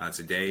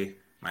today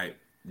might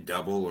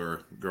double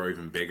or grow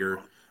even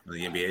bigger in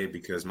the NBA,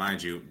 because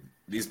mind you,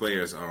 these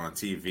players are on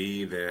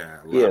TV. They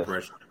have a lot of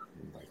pressure,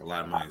 like a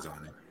lot of money's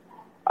on it.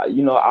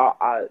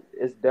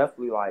 It's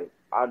definitely like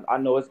I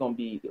know it's gonna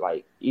be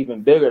like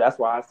even bigger. That's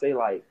why I say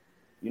like,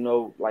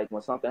 like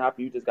when something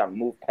happens, you just gotta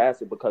move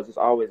past it, because it's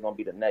always gonna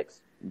be the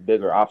next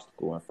bigger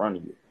obstacle in front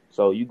of you.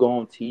 So you go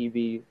on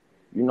TV,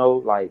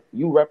 like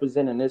you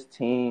representing this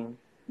team.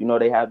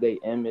 They have their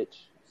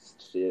image.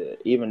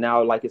 Shit. Even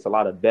now, like it's a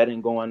lot of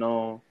betting going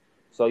on.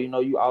 So,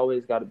 you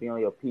always got to be on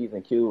your P's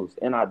and Q's.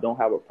 And I don't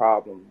have a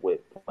problem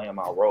with playing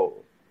my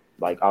role.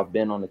 Like, I've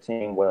been on a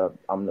team where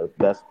I'm the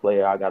best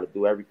player. I got to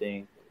do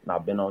everything. And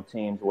I've been on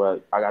teams where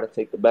I got to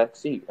take the back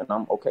seat. And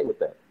I'm okay with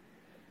that.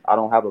 I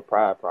don't have a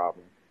pride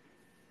problem.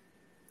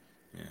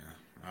 Yeah.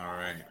 All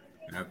right.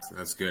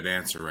 That's a good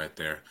answer right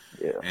there.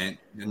 Yeah. And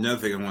another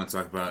thing I want to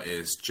talk about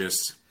is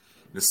just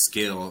the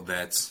skill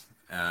that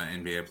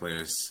NBA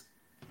players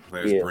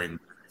bring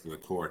to the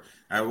court.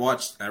 I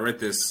read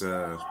this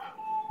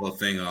little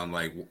thing on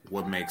like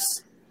what makes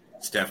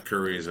Steph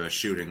Curry's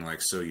shooting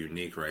like so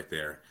unique right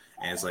there,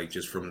 and it's like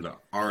just from the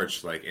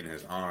arch like in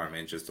his arm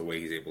and just the way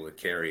he's able to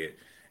carry it,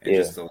 and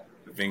just the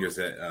fingers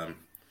that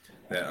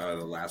are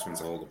the last ones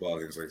to hold the ball.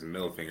 It's like the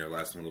middle finger,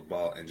 last one to hold the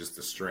ball, and just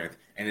the strength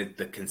and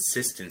the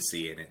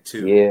consistency in it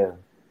too. Yeah,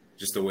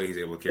 just the way he's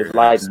able to carry it's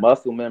like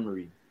muscle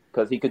memory.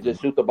 because he could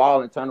just shoot the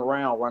ball and turn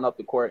around, run up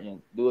the court,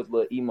 and do his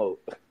little emote.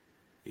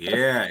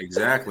 Yeah,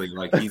 exactly.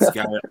 Like he's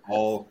got it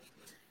all.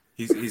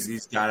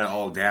 He's got it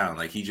all down.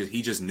 Like he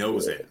just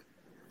knows it.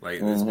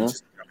 Like it's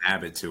just a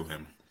habit to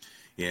him.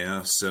 You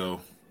know.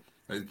 So,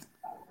 uh,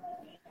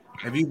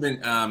 have you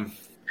been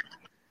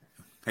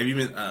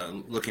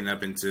looking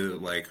up into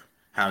like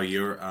how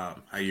your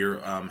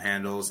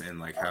handles and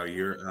like how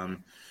your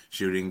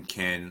shooting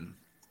can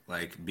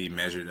like be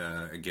measured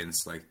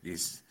against like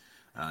these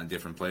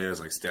different players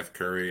like Steph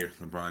Curry,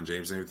 LeBron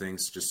James, and everything,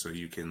 just so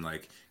you can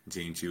like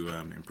continue to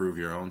improve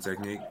your own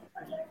technique?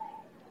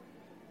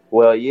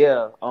 Well,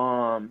 yeah.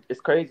 It's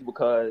crazy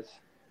because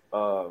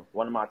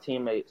one of my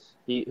teammates,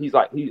 he's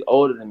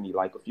older than me,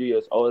 like a few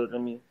years older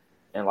than me,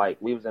 and like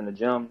we was in the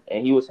gym,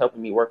 and he was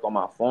helping me work on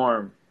my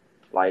form.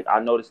 Like I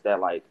noticed that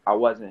like I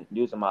wasn't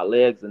using my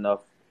legs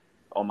enough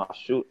on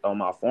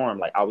my form.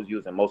 Like I was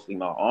using mostly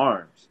my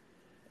arms.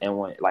 And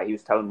when like he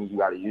was telling me you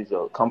got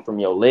to come from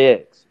your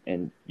legs,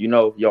 and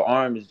your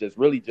arm is just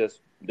really just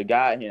the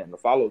guide hand, the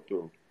follow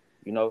through,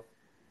 you know.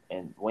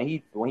 And when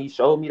he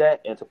showed me that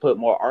and to put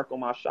more arc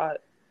on my shot,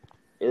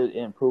 it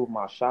improved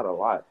my shot a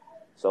lot.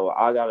 So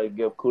I gotta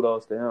give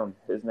kudos to him.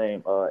 His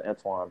name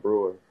Antoine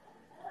Brewer.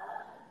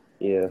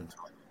 Yeah.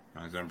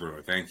 Anton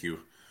Brewer, thank you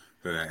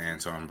for that,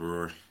 Anton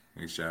Brewer.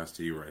 Big shouts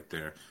to you right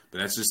there. But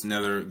that's just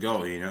another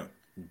goal,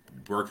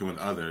 working with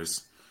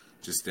others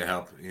just to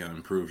help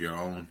improve your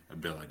own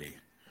ability.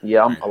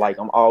 Yeah, Right?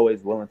 I'm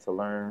always willing to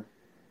learn,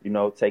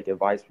 take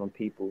advice from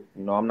people.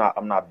 I'm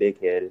not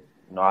big headed.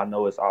 I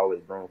know it's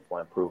always room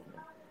for improvement.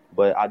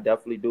 But I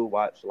definitely do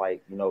watch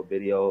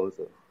videos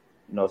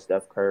of,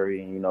 Steph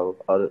Curry and,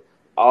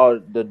 all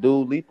the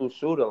dude lethal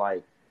shooter,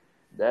 like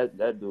that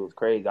dude's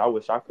crazy. I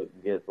wish I could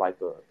get like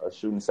a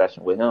shooting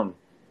session with him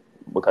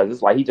because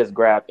it's like he just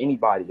grabbed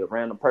anybody, a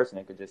random person,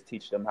 and could just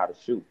teach them how to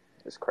shoot.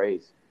 It's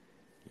crazy.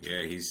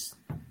 Yeah, he's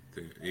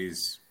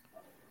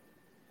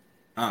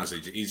honestly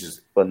he's just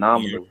you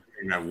Phenomenal. don't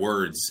even have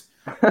words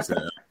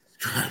to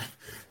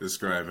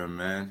describe him,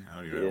 man. I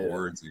don't even have Yeah.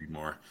 words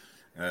anymore.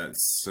 But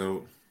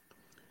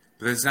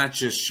it's not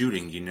just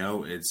shooting,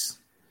 it's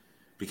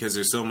because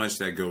there's so much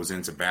that goes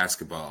into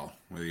basketball,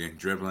 whether you're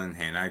dribbling,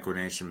 hand-eye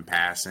coordination,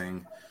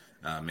 passing,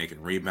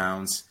 making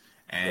rebounds,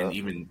 and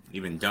Yep.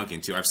 even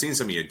dunking too. I've seen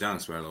some of your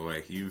dunks, by the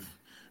way. You've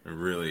been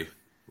really,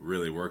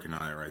 really working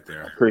on it right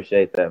there,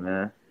 Appreciate that,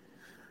 man.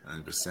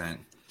 100%.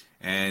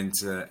 And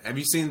have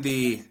you seen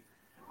the?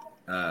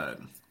 I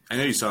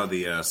know you saw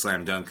the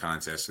slam dunk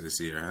contest this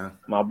year, huh?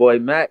 My boy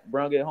Mac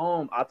brung it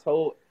home. I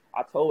told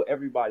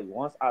everybody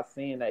once I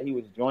seen that he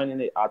was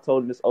joining it. I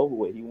told him it's over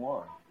with. He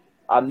won.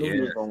 I knew he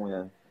Yeah, was gonna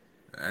win.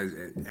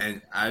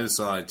 and I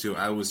saw it too.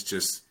 I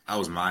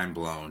was mind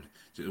blown.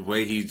 The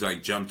way he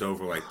like jumped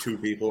over like two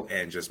people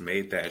and just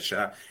made that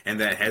shot, and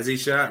that hezzy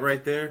shot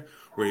right there,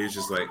 where he was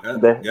just like,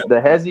 The yep,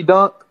 the hezzy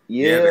dunk,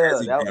 yeah, the yeah.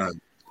 hezzy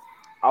dunk.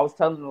 I was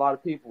telling a lot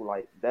of people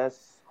like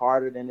that's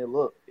harder than it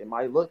looked. It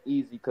might look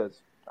easy because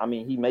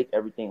he make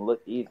everything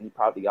look easy. He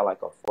probably got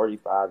like a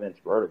 45-inch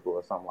vertical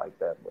or something like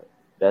that, but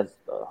that's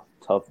a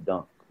tough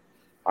dunk.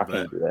 I But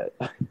can't do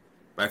that.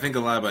 I think a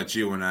lot about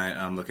you when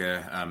I look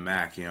at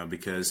Mac,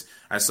 because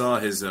I saw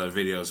his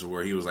videos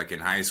where he was like in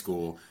high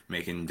school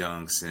making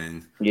dunks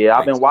and Yeah, I've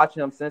like been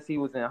watching him since he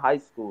was in high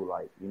school,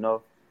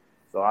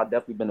 So I've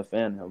definitely been a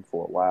fan of him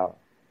for a while.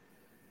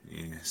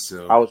 yeah. I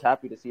So was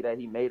happy to see that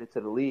he made it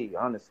to the league,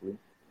 honestly.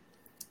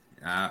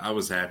 I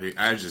was happy.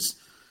 I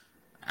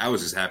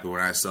was just happy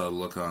when I saw the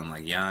look on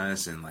like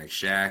Giannis and like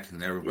Shaq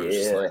and everybody was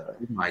just like, Yeah.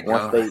 oh my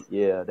Once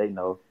god, they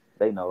know.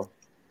 They know.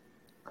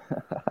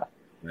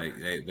 like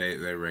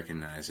they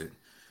recognize it.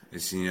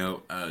 It's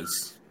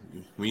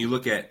when you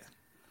look at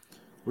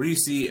what do you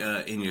see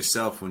in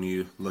yourself when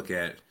you look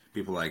at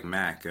people like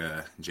Mac,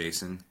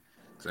 Jason?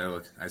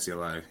 Because I see a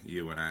lot of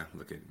you when I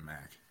look at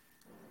Mac.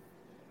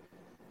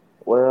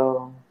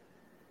 Well,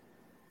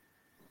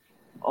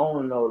 I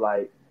don't know,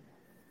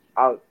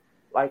 I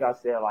like I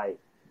said,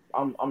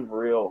 I'm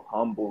real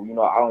humble.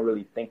 I don't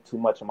really think too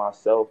much of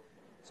myself.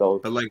 So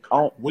But like, I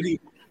don't what do you?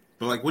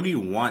 But like, what do you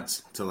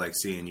want to like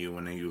see in you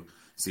when you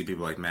see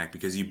people like Mac?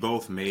 Because you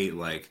both made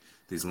like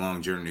these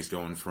long journeys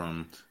going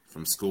from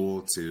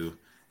school to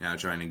now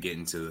trying to get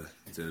into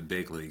the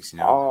big leagues.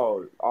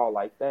 all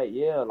like that.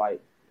 Yeah, like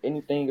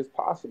anything is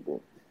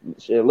possible.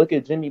 Shit, look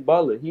at Jimmy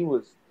Butler.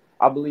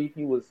 I believe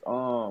he was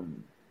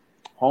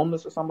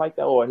homeless or something like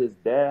that, or his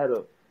dad.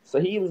 So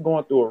he was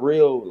going through a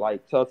real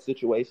like tough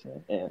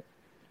situation, and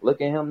look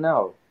at him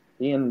now.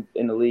 He in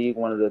the league,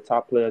 one of the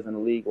top players in the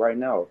league right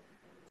now.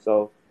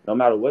 So no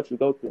matter what you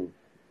go through,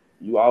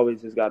 you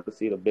always just got to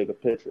see the bigger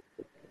picture.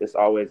 It's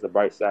always the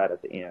bright side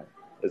at the end,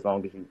 as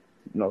long as you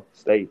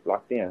stay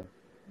locked in.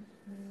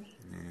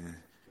 Yeah.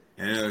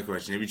 And another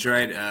question: have you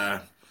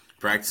tried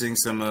practicing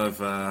some of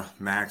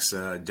Mac's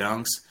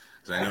dunks?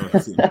 Because I know. I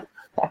think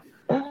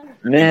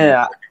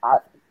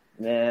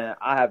Man,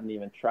 I haven't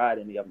even tried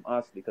any of them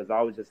honestly because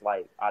I was just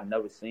like I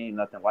never seen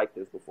nothing like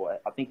this before.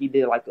 I think he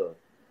did a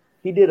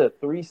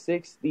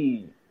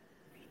 360.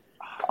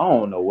 I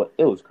don't know what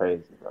it was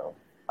crazy, bro.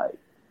 Like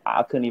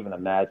I couldn't even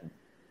imagine.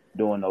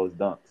 doing those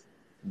dunks.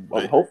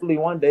 But But, hopefully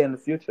one day in the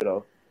future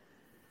though.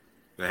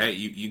 but hey,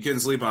 you couldn't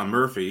sleep on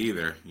Murphy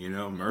either. You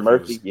know, Murphy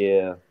Murphy, was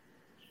yeah,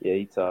 yeah,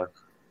 he tough.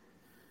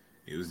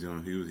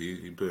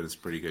 he put his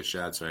pretty good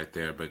shots right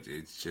there. But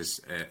it's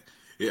just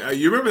yeah.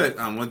 You remember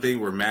that one thing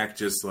where Mac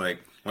just like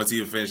once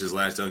he finished his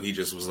last dunk, he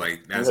just was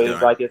like, "That's It's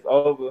done. like it's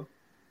over.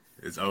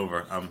 It's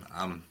over.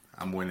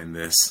 I'm winning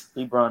this."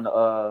 He run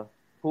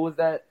who was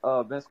that?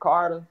 Vince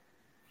Carter.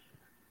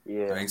 I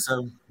Yeah, think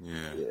so.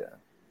 Yeah. yeah.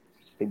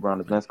 He run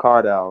the Vince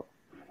Carter out.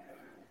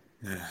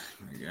 Yeah,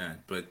 my God.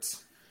 But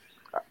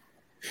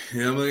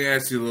yeah, let me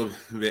ask you a little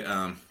bit,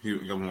 a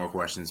couple more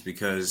questions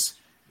because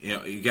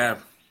you gotta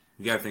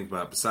think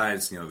about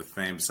besides the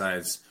fame,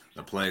 besides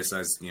the play,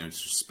 besides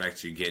just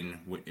respect you getting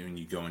when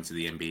you go into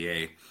the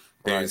NBA.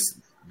 Right.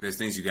 There's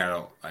things you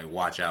gotta like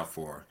watch out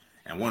for,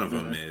 and one of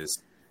them Mm-hmm. is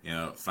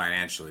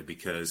financially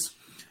because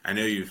I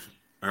know you've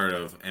heard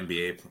of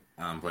NBA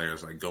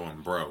players like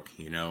going broke.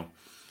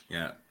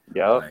 Yeah,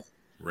 Yep. like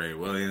Ray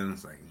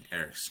Williams, like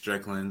Eric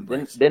Strickland,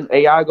 like Didn't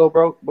AI go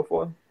broke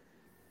before?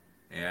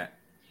 yeah,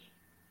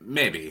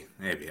 maybe.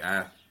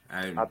 I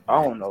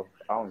don't know.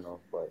 I don't know,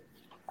 but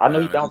I know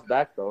he Uh, bounced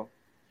back though.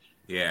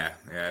 yeah.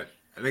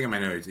 I think I might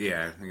know.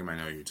 Yeah, I think I might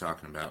know what you're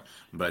talking about.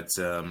 But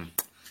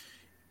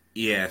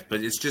yeah,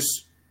 but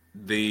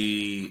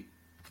the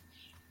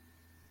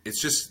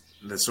it's just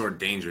the sort of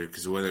danger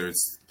because whether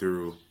it's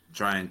through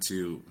trying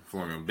to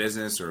form a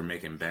business or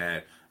making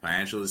bad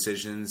financial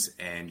decisions,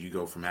 and you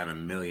go from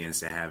having millions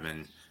to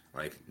having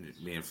like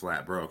being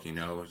flat broke.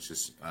 It's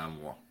just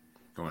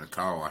going to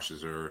car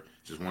washes or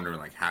just wondering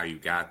like how you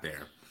got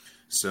there.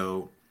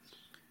 So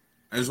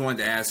I just wanted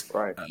to ask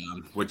Right.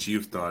 what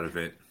you've thought of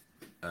it,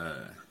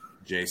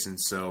 Jason.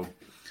 So,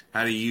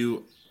 how do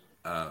you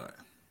uh,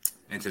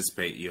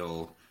 anticipate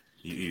you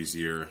use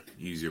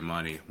your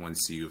money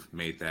once you've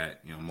made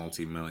that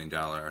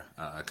multi-million-dollar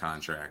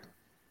contract?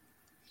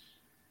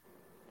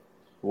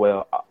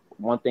 Well,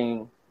 one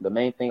thing, the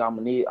main thing I'm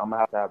gonna need, I'm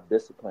gonna have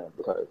discipline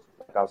because,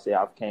 like I said,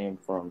 I've came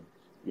from,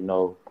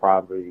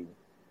 poverty,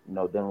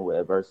 dealing with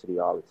adversity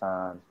all the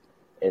time,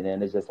 and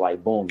then it's just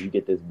like, boom, you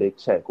get this big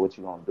check. What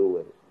you gonna do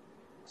with it?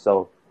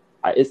 So,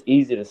 it's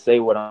easy to say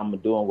what I'm gonna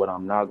do and what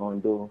I'm not gonna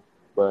do,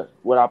 but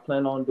what I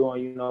plan on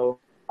doing,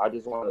 I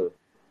just want to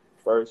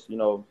first,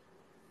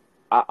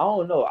 I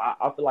don't know.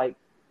 I feel like,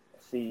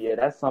 see, yeah,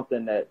 that's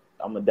something that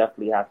I'm gonna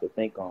definitely have to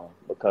think on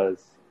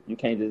because you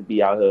can't just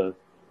be out here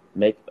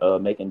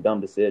making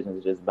dumb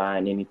decisions, just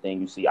buying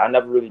anything you see. I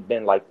never really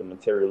been like the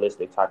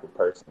materialistic type of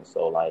person,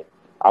 so like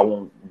I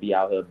won't be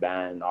out here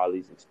buying all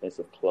these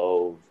expensive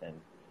clothes and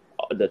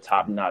the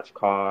top notch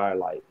car.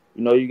 Like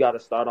you got to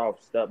start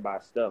off step by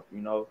step.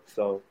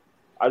 So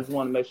I just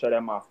want to make sure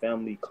that my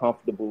family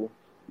comfortable.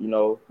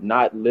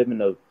 Not living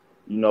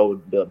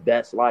the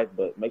best life,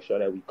 but make sure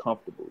that we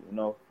comfortable.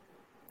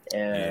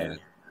 Yeah, And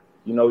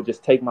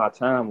just take my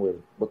time with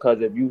it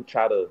because if you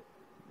try to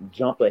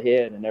jump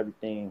ahead and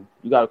everything,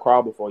 you got to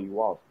crawl before you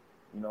walk.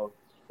 So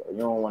you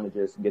don't want to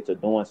just get to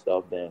doing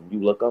stuff, then you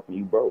look up and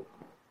you broke.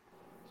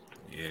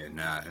 yeah,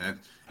 nah,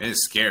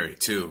 it's scary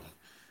too,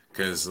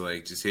 because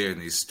like just hearing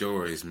these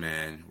stories,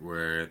 man,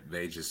 where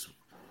they just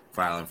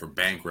filing for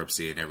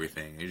bankruptcy and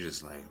everything, you're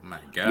just like, oh my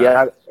God.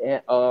 Yeah,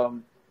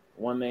 and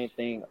one main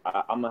thing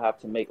I'm gonna have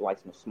to make like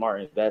some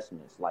smart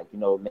investments, like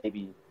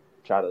maybe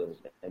try to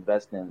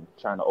invest in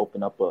trying to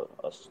open up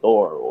a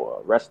store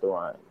or a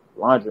restaurant,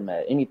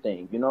 laundromat,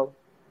 anything.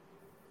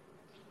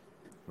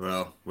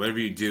 Well, whatever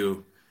you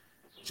do,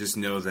 just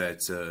know that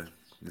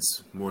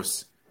it's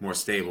more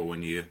stable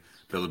when you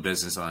build a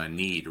business on a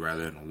need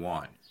rather than a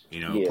want.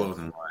 Yeah,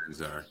 Clothing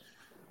lines are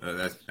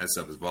that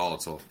stuff is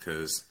volatile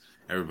because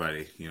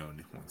everybody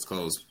wants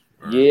clothes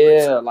or like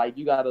yeah, like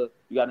you gotta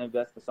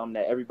invest for something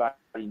that everybody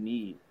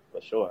needs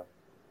for sure.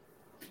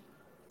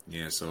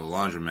 yeah. So a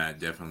laundromat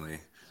definitely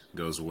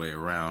goes way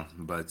around,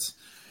 but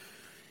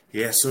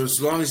yeah. So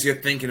as long as you're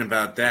thinking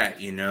about that,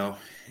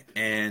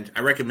 and I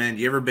recommend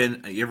you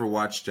ever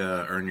watched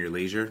Earn Your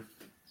Leisure?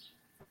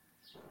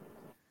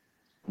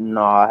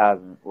 No, I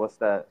haven't. What's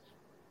that?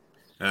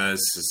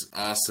 It's this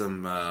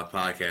awesome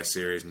podcast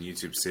series and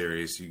YouTube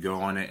series. You go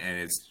on it, and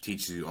it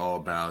teaches you all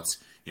about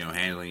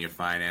handling your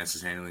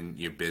finances, handling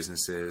your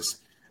businesses,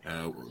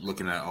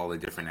 looking at all the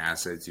different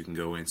assets you can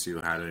go into,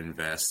 how to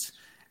invest,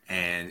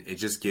 and it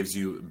just gives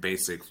you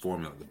basic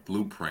formula, the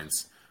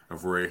blueprints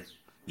of where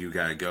you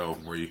gotta go,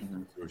 where you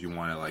Mhm. if you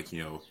want to like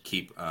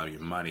keep your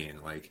money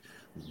and like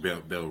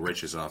build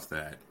riches off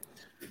that.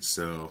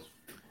 So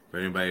for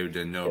anybody who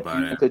didn't know If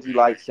about you it, could you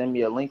like send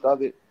me a link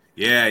of it?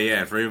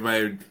 yeah. For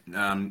everybody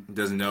who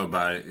doesn't know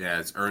about it, yeah,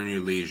 it's Earn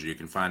Your Leisure. You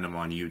can find them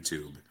on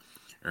YouTube.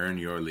 Earn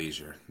Your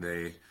Leisure.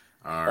 They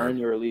are, Earn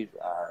your leisure.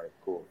 All right,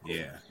 cool, cool.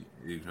 yeah,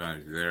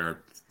 they're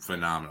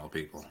phenomenal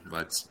people.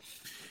 But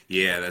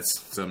yeah, that's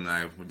something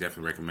I would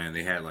definitely recommend.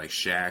 They had like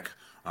Shaq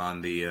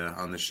on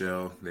the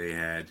show. They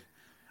had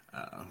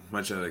a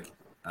bunch of like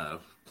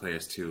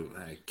players too.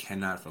 I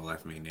cannot for the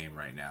life of me name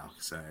right now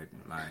because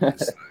mine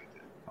is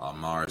on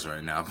Mars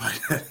right now.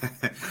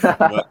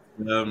 But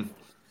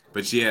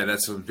but yeah,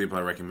 that's some people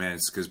I recommend.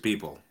 It's because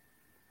people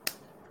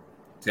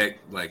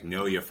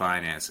know your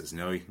finances,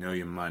 know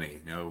your money,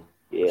 know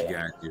what you Yeah.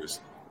 gotta do.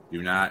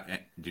 Do not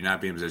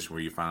be in a position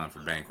where you're filing for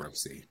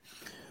bankruptcy.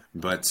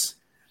 But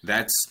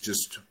that's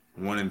just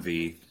one of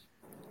the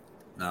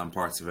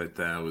parts of it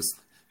that I was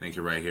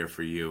thinking right here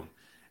for you.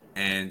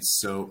 And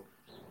so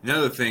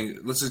another thing,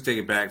 let's just take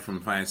it back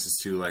from finances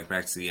to like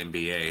back to the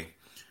NBA.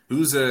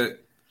 Who's a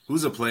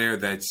player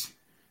that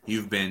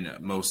you've been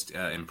most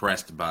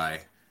impressed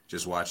by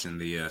just watching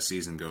the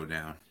season go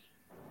down?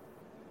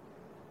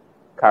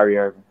 Kyrie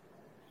Irving.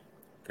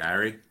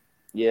 Kyrie?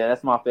 Yeah,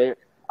 that's my favorite.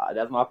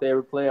 That's my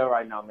favorite player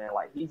right now, man.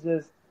 Like he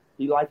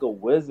like a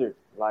wizard.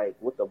 Like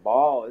with the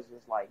ball, it's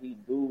just like he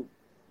do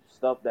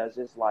stuff that's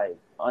just like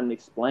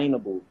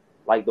unexplainable.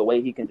 Like the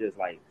way he can just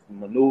like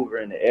maneuver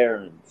in the air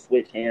and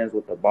switch hands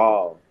with the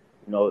ball.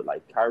 You know,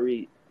 like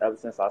Kyrie. Ever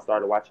since I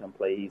started watching him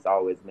play, he's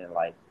always been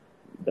like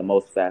the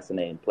most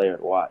fascinating player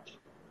to watch.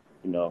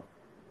 You know,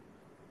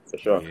 for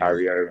sure, Yeah.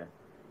 Kyrie Irving.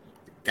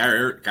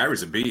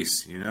 Kyrie's a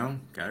beast, you know?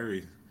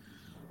 Kyrie.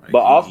 Like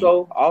But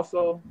also,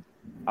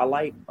 I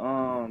like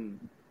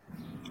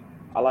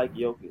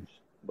Jokic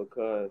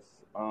because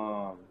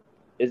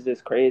it's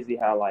just crazy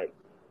how like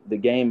the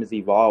game is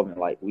evolving.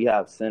 Like we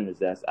have centers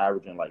that's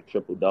averaging like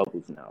triple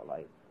doubles now.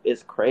 Like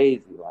it's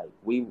crazy. Like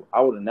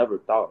I would have never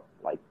thought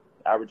like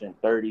averaging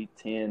 30,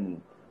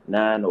 10,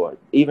 9, or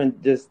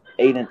even just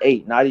 8 and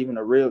 8. Not even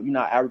you're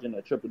not averaging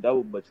a triple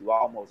double, but you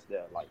almost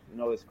there. Like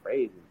it's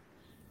crazy.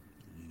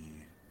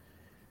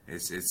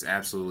 It's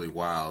absolutely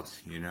wild,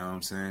 you know what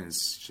I'm saying?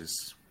 It's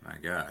just my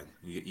God.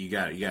 You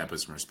gotta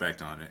put some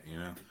respect on it, you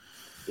know?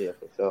 Yeah,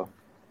 for sure.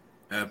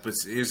 But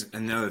here's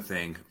another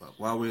thing.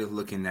 While we're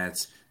looking at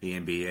the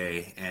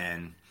NBA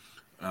and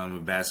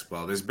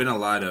basketball, there's been a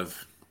lot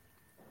of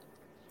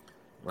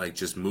like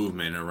just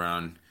movement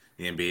around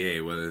the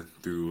NBA, whether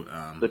through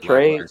The Black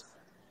trades. Lives.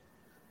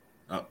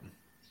 Oh,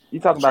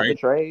 You talking about the trade?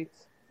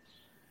 trades?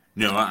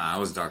 No, I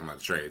wasn't talking about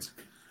the trades.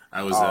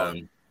 I was Oh.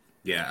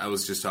 I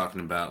was just talking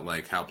about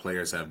like how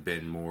players have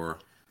been more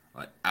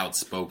like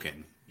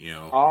outspoken, you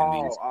know,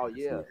 in these. Oh,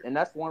 yeah, and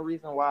that's one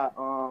reason why,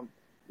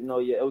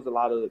 yeah, it was a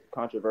lot of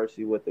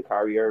controversy with the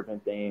Kyrie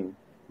Irving thing,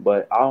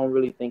 but I don't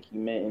really think he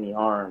meant any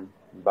harm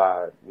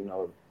by,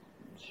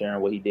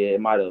 sharing what he did. It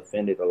might have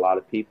offended a lot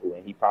of people,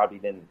 and he probably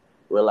didn't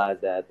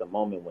realize that at the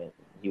moment when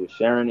he was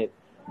sharing it.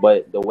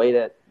 But the way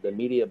that the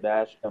media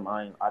bashed him,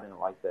 I didn't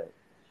like that.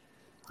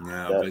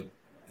 Yeah, but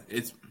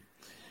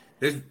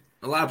there's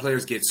a lot of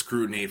players get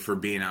scrutiny for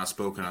being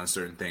outspoken on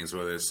certain things,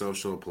 whether it's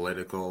social,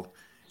 political.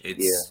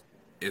 Yeah,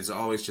 It's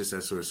always just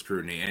that sort of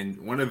scrutiny.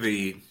 And one of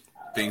the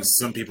things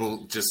some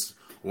people just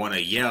want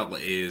to yell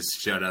is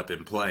 "shut up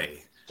and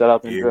play." shut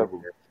up and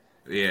dribble.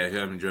 Yeah, shut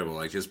up and dribble.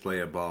 Like just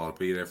play a ball,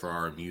 be there for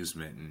our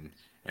amusement and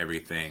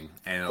everything.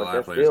 And a But lot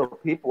of there's players. still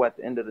people at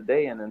the end of the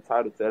day and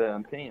entitled to their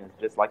opinions,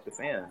 just like the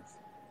fans.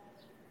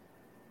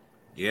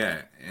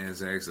 Yeah,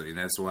 exactly. And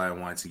that's why I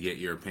wanted to get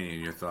your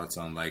opinion, your thoughts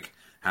on like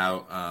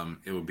how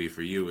it would be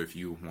for you if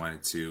you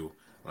wanted to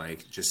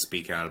like just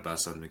speak out about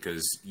something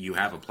because you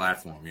have a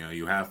platform, you know,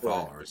 you have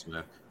followers,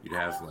 you'd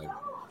have like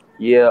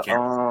Yeah,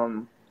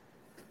 can't.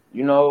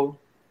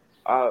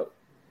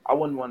 I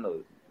wouldn't want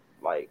to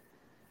like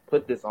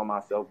put this on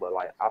myself, but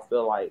like I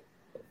feel like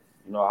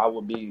I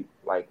would be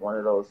like one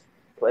of those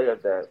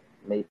players that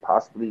may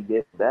possibly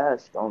get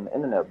bashed on the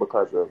internet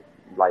because of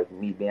like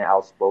me being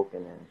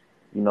outspoken and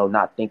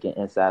not thinking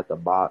inside the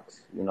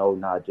box,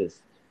 not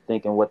just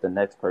thinking what the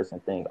next person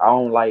thinks. I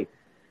don't like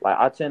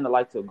I tend to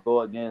like to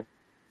go against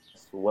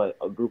what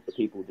a group of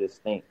people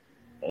just think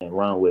and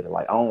run with it.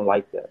 Like I don't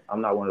like that.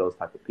 I'm not one of those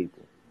type of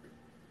people.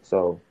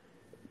 So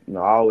I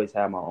always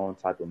have my own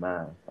type of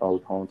mind,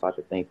 own type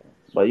of thinking.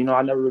 But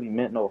I never really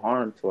meant no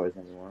harm towards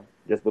anyone.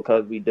 Just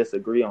because we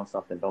disagree on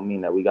something, don't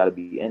mean that we got to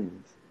be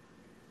enemies.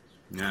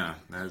 Yeah,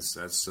 that's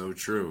so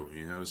true.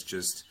 You know, it's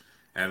just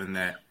having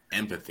that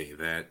empathy,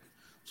 that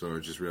sort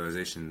of just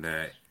realization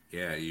that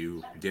yeah,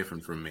 you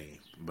different from me,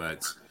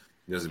 but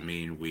it doesn't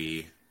mean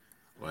we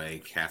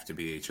like have to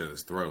be at each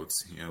other's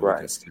throats. You know, we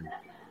can Right. still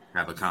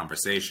have a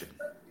conversation.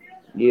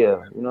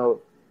 Yeah.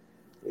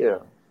 Yeah.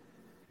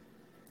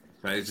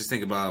 But I just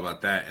think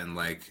about that and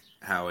like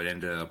how it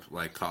ended up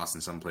like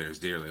costing some players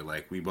dearly.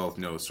 Like we both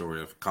know sort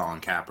of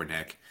Colin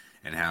Kaepernick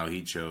and how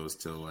he chose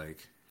to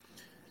like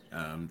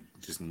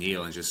just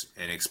kneel and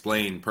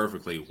explain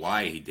perfectly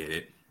why he did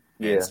it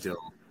and Yeah.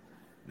 still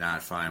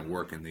not find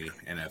work in the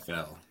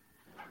NFL.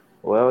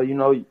 Well, I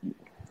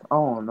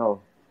don't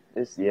know.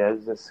 It's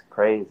just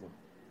crazy.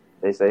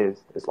 They say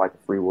it's like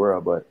a free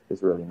world, but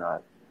it's really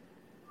not.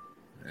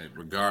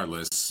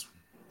 Regardless,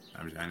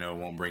 I know it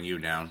won't bring you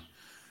down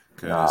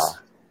Nah. because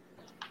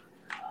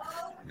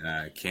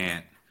I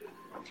can't.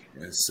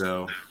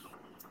 So,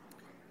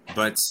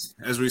 but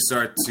as we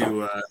start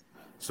to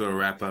sort of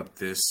wrap up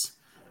this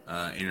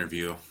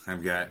interview,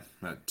 I've got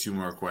two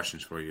more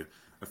questions for you.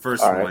 The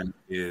first All right. one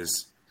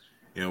is,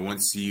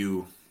 once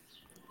you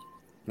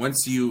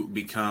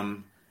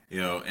become,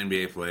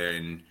 NBA player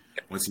and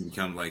once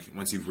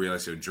you've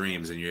realized your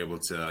dreams and you're able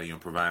to,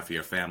 provide for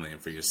your family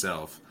and for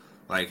yourself,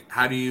 like,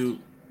 how do you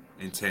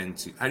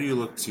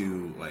look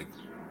to, like,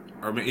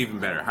 or even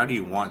better, how do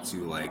you want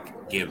to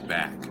like give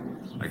back?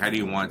 Like, how do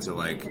you want to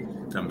like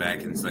come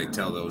back and like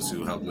tell those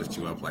who helped lift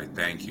you up, like,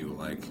 thank you,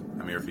 like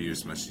I'm here for you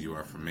as much as you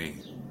are for me?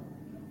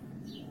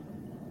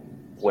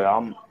 Well,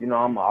 I'm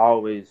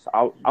always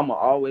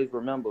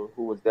remember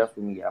who was there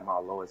for me at my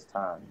lowest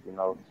time.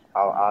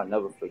 I'll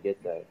never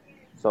forget that.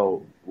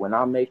 So when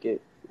I make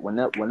it,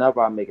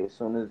 whenever I make it, as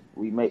soon as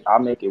I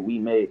make it, we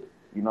made it.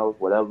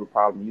 Whatever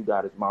problem you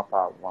got is my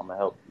problem. I'm gonna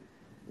help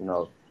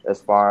you.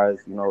 As far as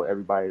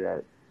everybody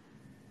that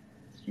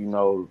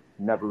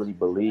never really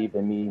believed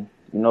in me.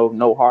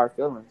 No hard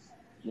feelings.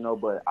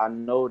 But I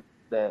know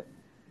that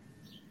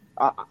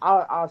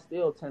I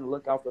still tend to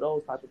look out for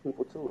those type of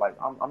people too. Like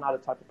I'm not the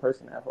type of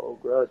person that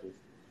hold grudges.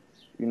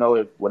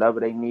 If whatever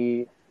they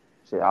need,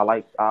 shit,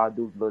 I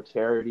do little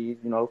charities,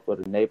 for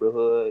the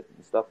neighborhood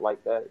and stuff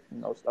like that.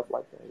 Stuff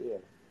like that.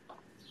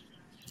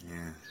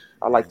 Yeah.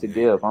 I like to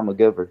give. I'm a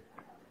giver.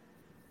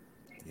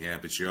 Yeah,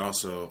 but you're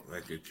also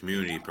like a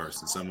community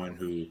person, someone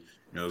who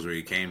knows where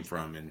you came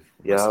from and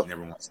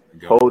never wants to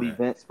go. Hold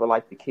events for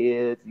like the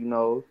kids,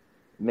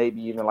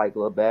 maybe even like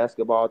little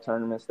basketball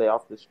tournaments, stay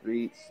off the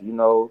streets,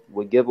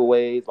 with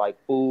giveaways like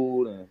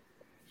food and,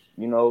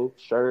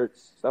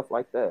 shirts, stuff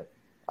like that.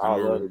 I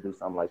would love to do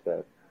something like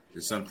that.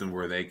 It's something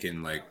where they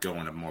can like go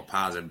in a more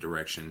positive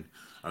direction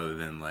other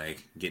than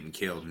like getting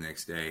killed the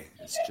next day.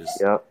 It's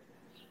just, Yep.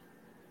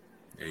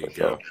 There you go.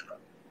 Sure.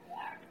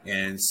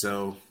 And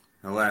so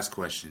the last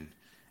question,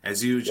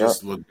 as you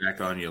just look back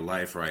on your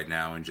life right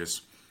now and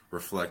just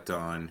reflect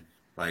on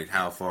like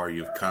how far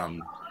you've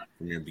come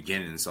from your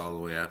beginnings all the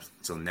way up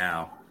till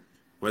now,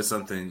 what's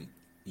something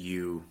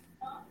you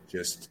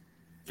just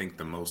think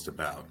the most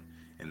about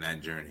in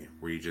that journey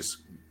where you just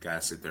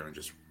gotta sit there and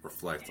just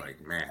reflect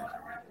like, man,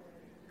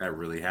 that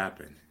really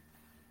happened?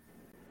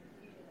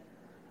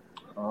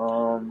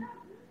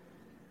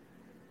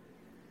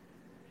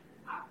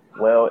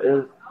 Well,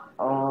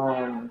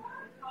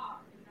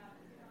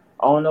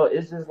 I don't know.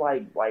 It's just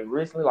like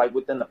recently, like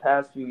within the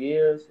past few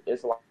years,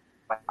 it's like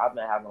I've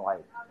been having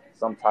like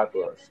some type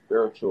of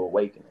spiritual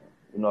awakening.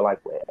 Like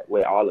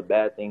where all the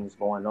bad things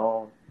going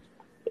on.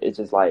 It's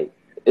just like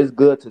it's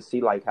good to see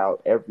like how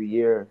every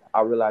year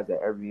I realize that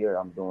every year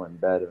I'm doing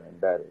better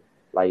and better.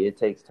 Like it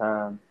takes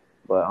time,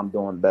 but I'm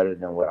doing better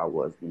than what I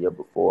was the year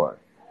before.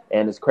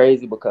 And it's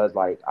crazy because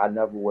like I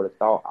never would have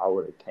thought I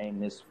would have came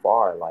this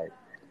far. Like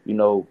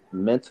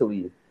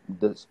mentally,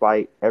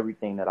 despite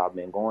everything that I've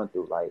been going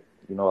through, like.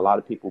 A lot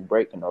of people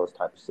break in those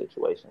type of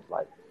situations.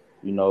 Like,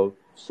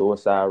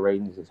 suicide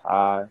ratings is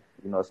high,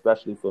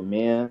 especially for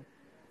men,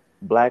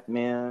 black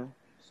men.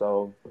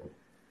 So,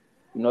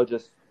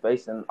 just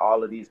facing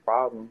all of these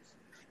problems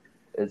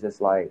is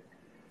just like,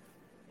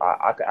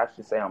 I could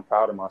actually say I'm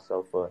proud of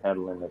myself for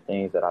handling the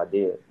things that I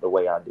did the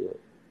way I did.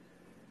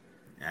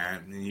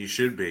 And you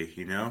should be,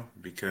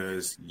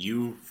 because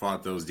you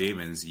fought those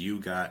demons. You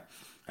got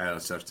out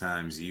of tough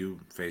times. You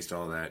faced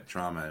all that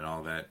trauma and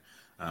all that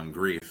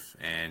grief,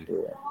 and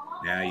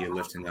now you're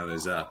lifting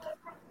others up.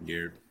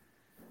 You're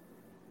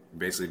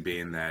basically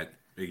being that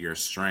your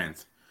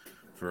strength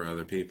for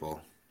other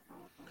people.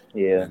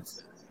 Yeah,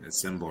 that's a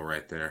symbol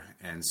right there,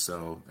 and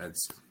so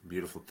that's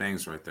beautiful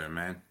things right there,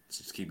 man.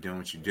 Just keep doing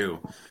what you do.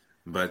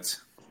 But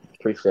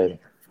appreciate it,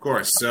 of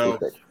course. So,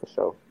 for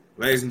sure.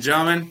 Ladies and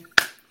gentlemen,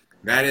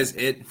 that is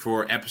it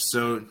for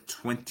episode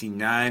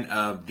 29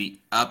 of The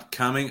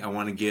Upcoming. I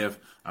want to give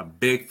a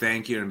big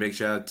thank you and a big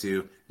shout out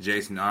to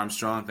Jason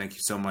Armstrong. Thank you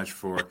so much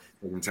for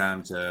taking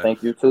time to...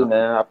 Thank you too,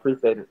 man. I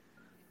appreciate it.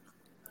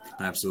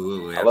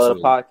 Absolutely. I love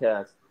the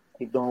podcast.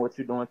 Keep doing what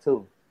you're doing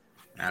too.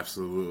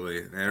 Absolutely.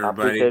 Everybody, I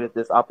appreciated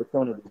this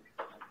opportunity.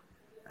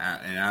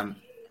 And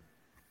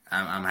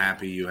I'm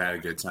happy you had a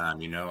good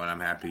time, and I'm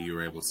happy you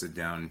were able to sit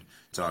down and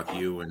talk to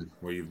you and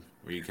where you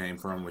came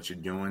from, what you're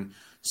doing.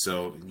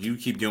 So you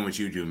keep doing what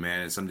you do,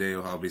 man. And someday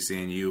I'll be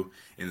seeing you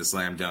in the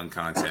slam dunk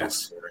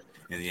contest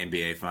in the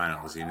NBA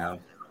Finals.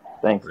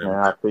 Thanks, man.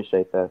 I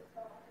appreciate that.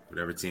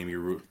 Whatever team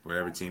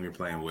you're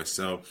playing with.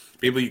 So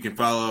people, you can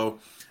follow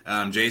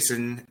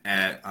Jason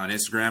on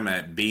Instagram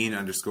at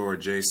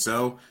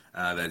bean_jso.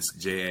 That's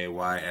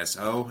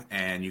JAYSO.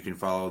 And you can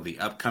follow The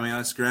Upcoming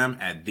on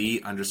Instagram at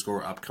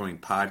 _upcoming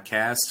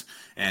podcast.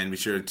 And be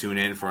sure to tune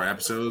in for our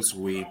episodes.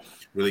 We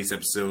release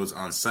episodes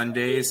on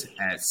Sundays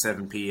at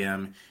 7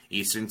 p.m.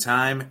 Eastern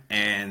Time.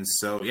 And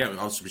so,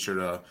 also be sure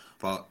to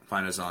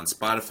find us on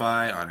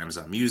Spotify, on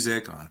Amazon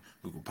Music, on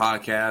Google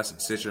Podcasts, on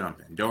Stitcher, on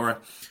Pandora.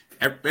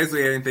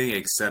 Basically anything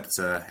except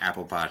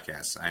Apple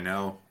Podcasts. I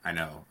know.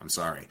 I'm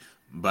sorry.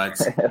 But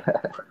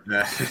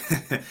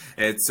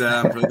that's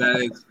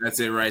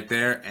it right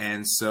there.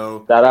 And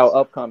so shout out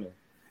Upcoming.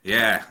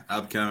 Yeah,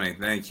 Upcoming.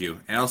 Thank you.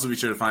 And also be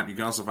sure to you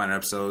can also find our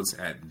episodes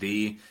at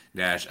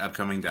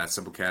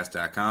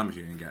the-upcoming.simplecast.com if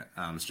you can get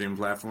streaming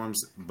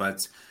platforms. But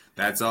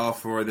that's all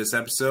for this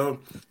episode.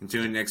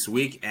 Tune in next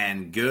week,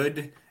 and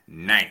good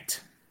night.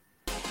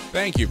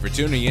 Thank you for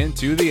tuning in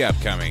to The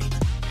Upcoming.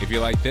 If you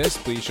like this,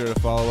 please sure to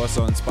follow us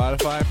on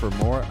Spotify for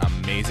more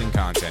amazing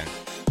content.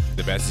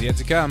 The best is yet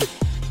to come.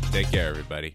 Take care, everybody.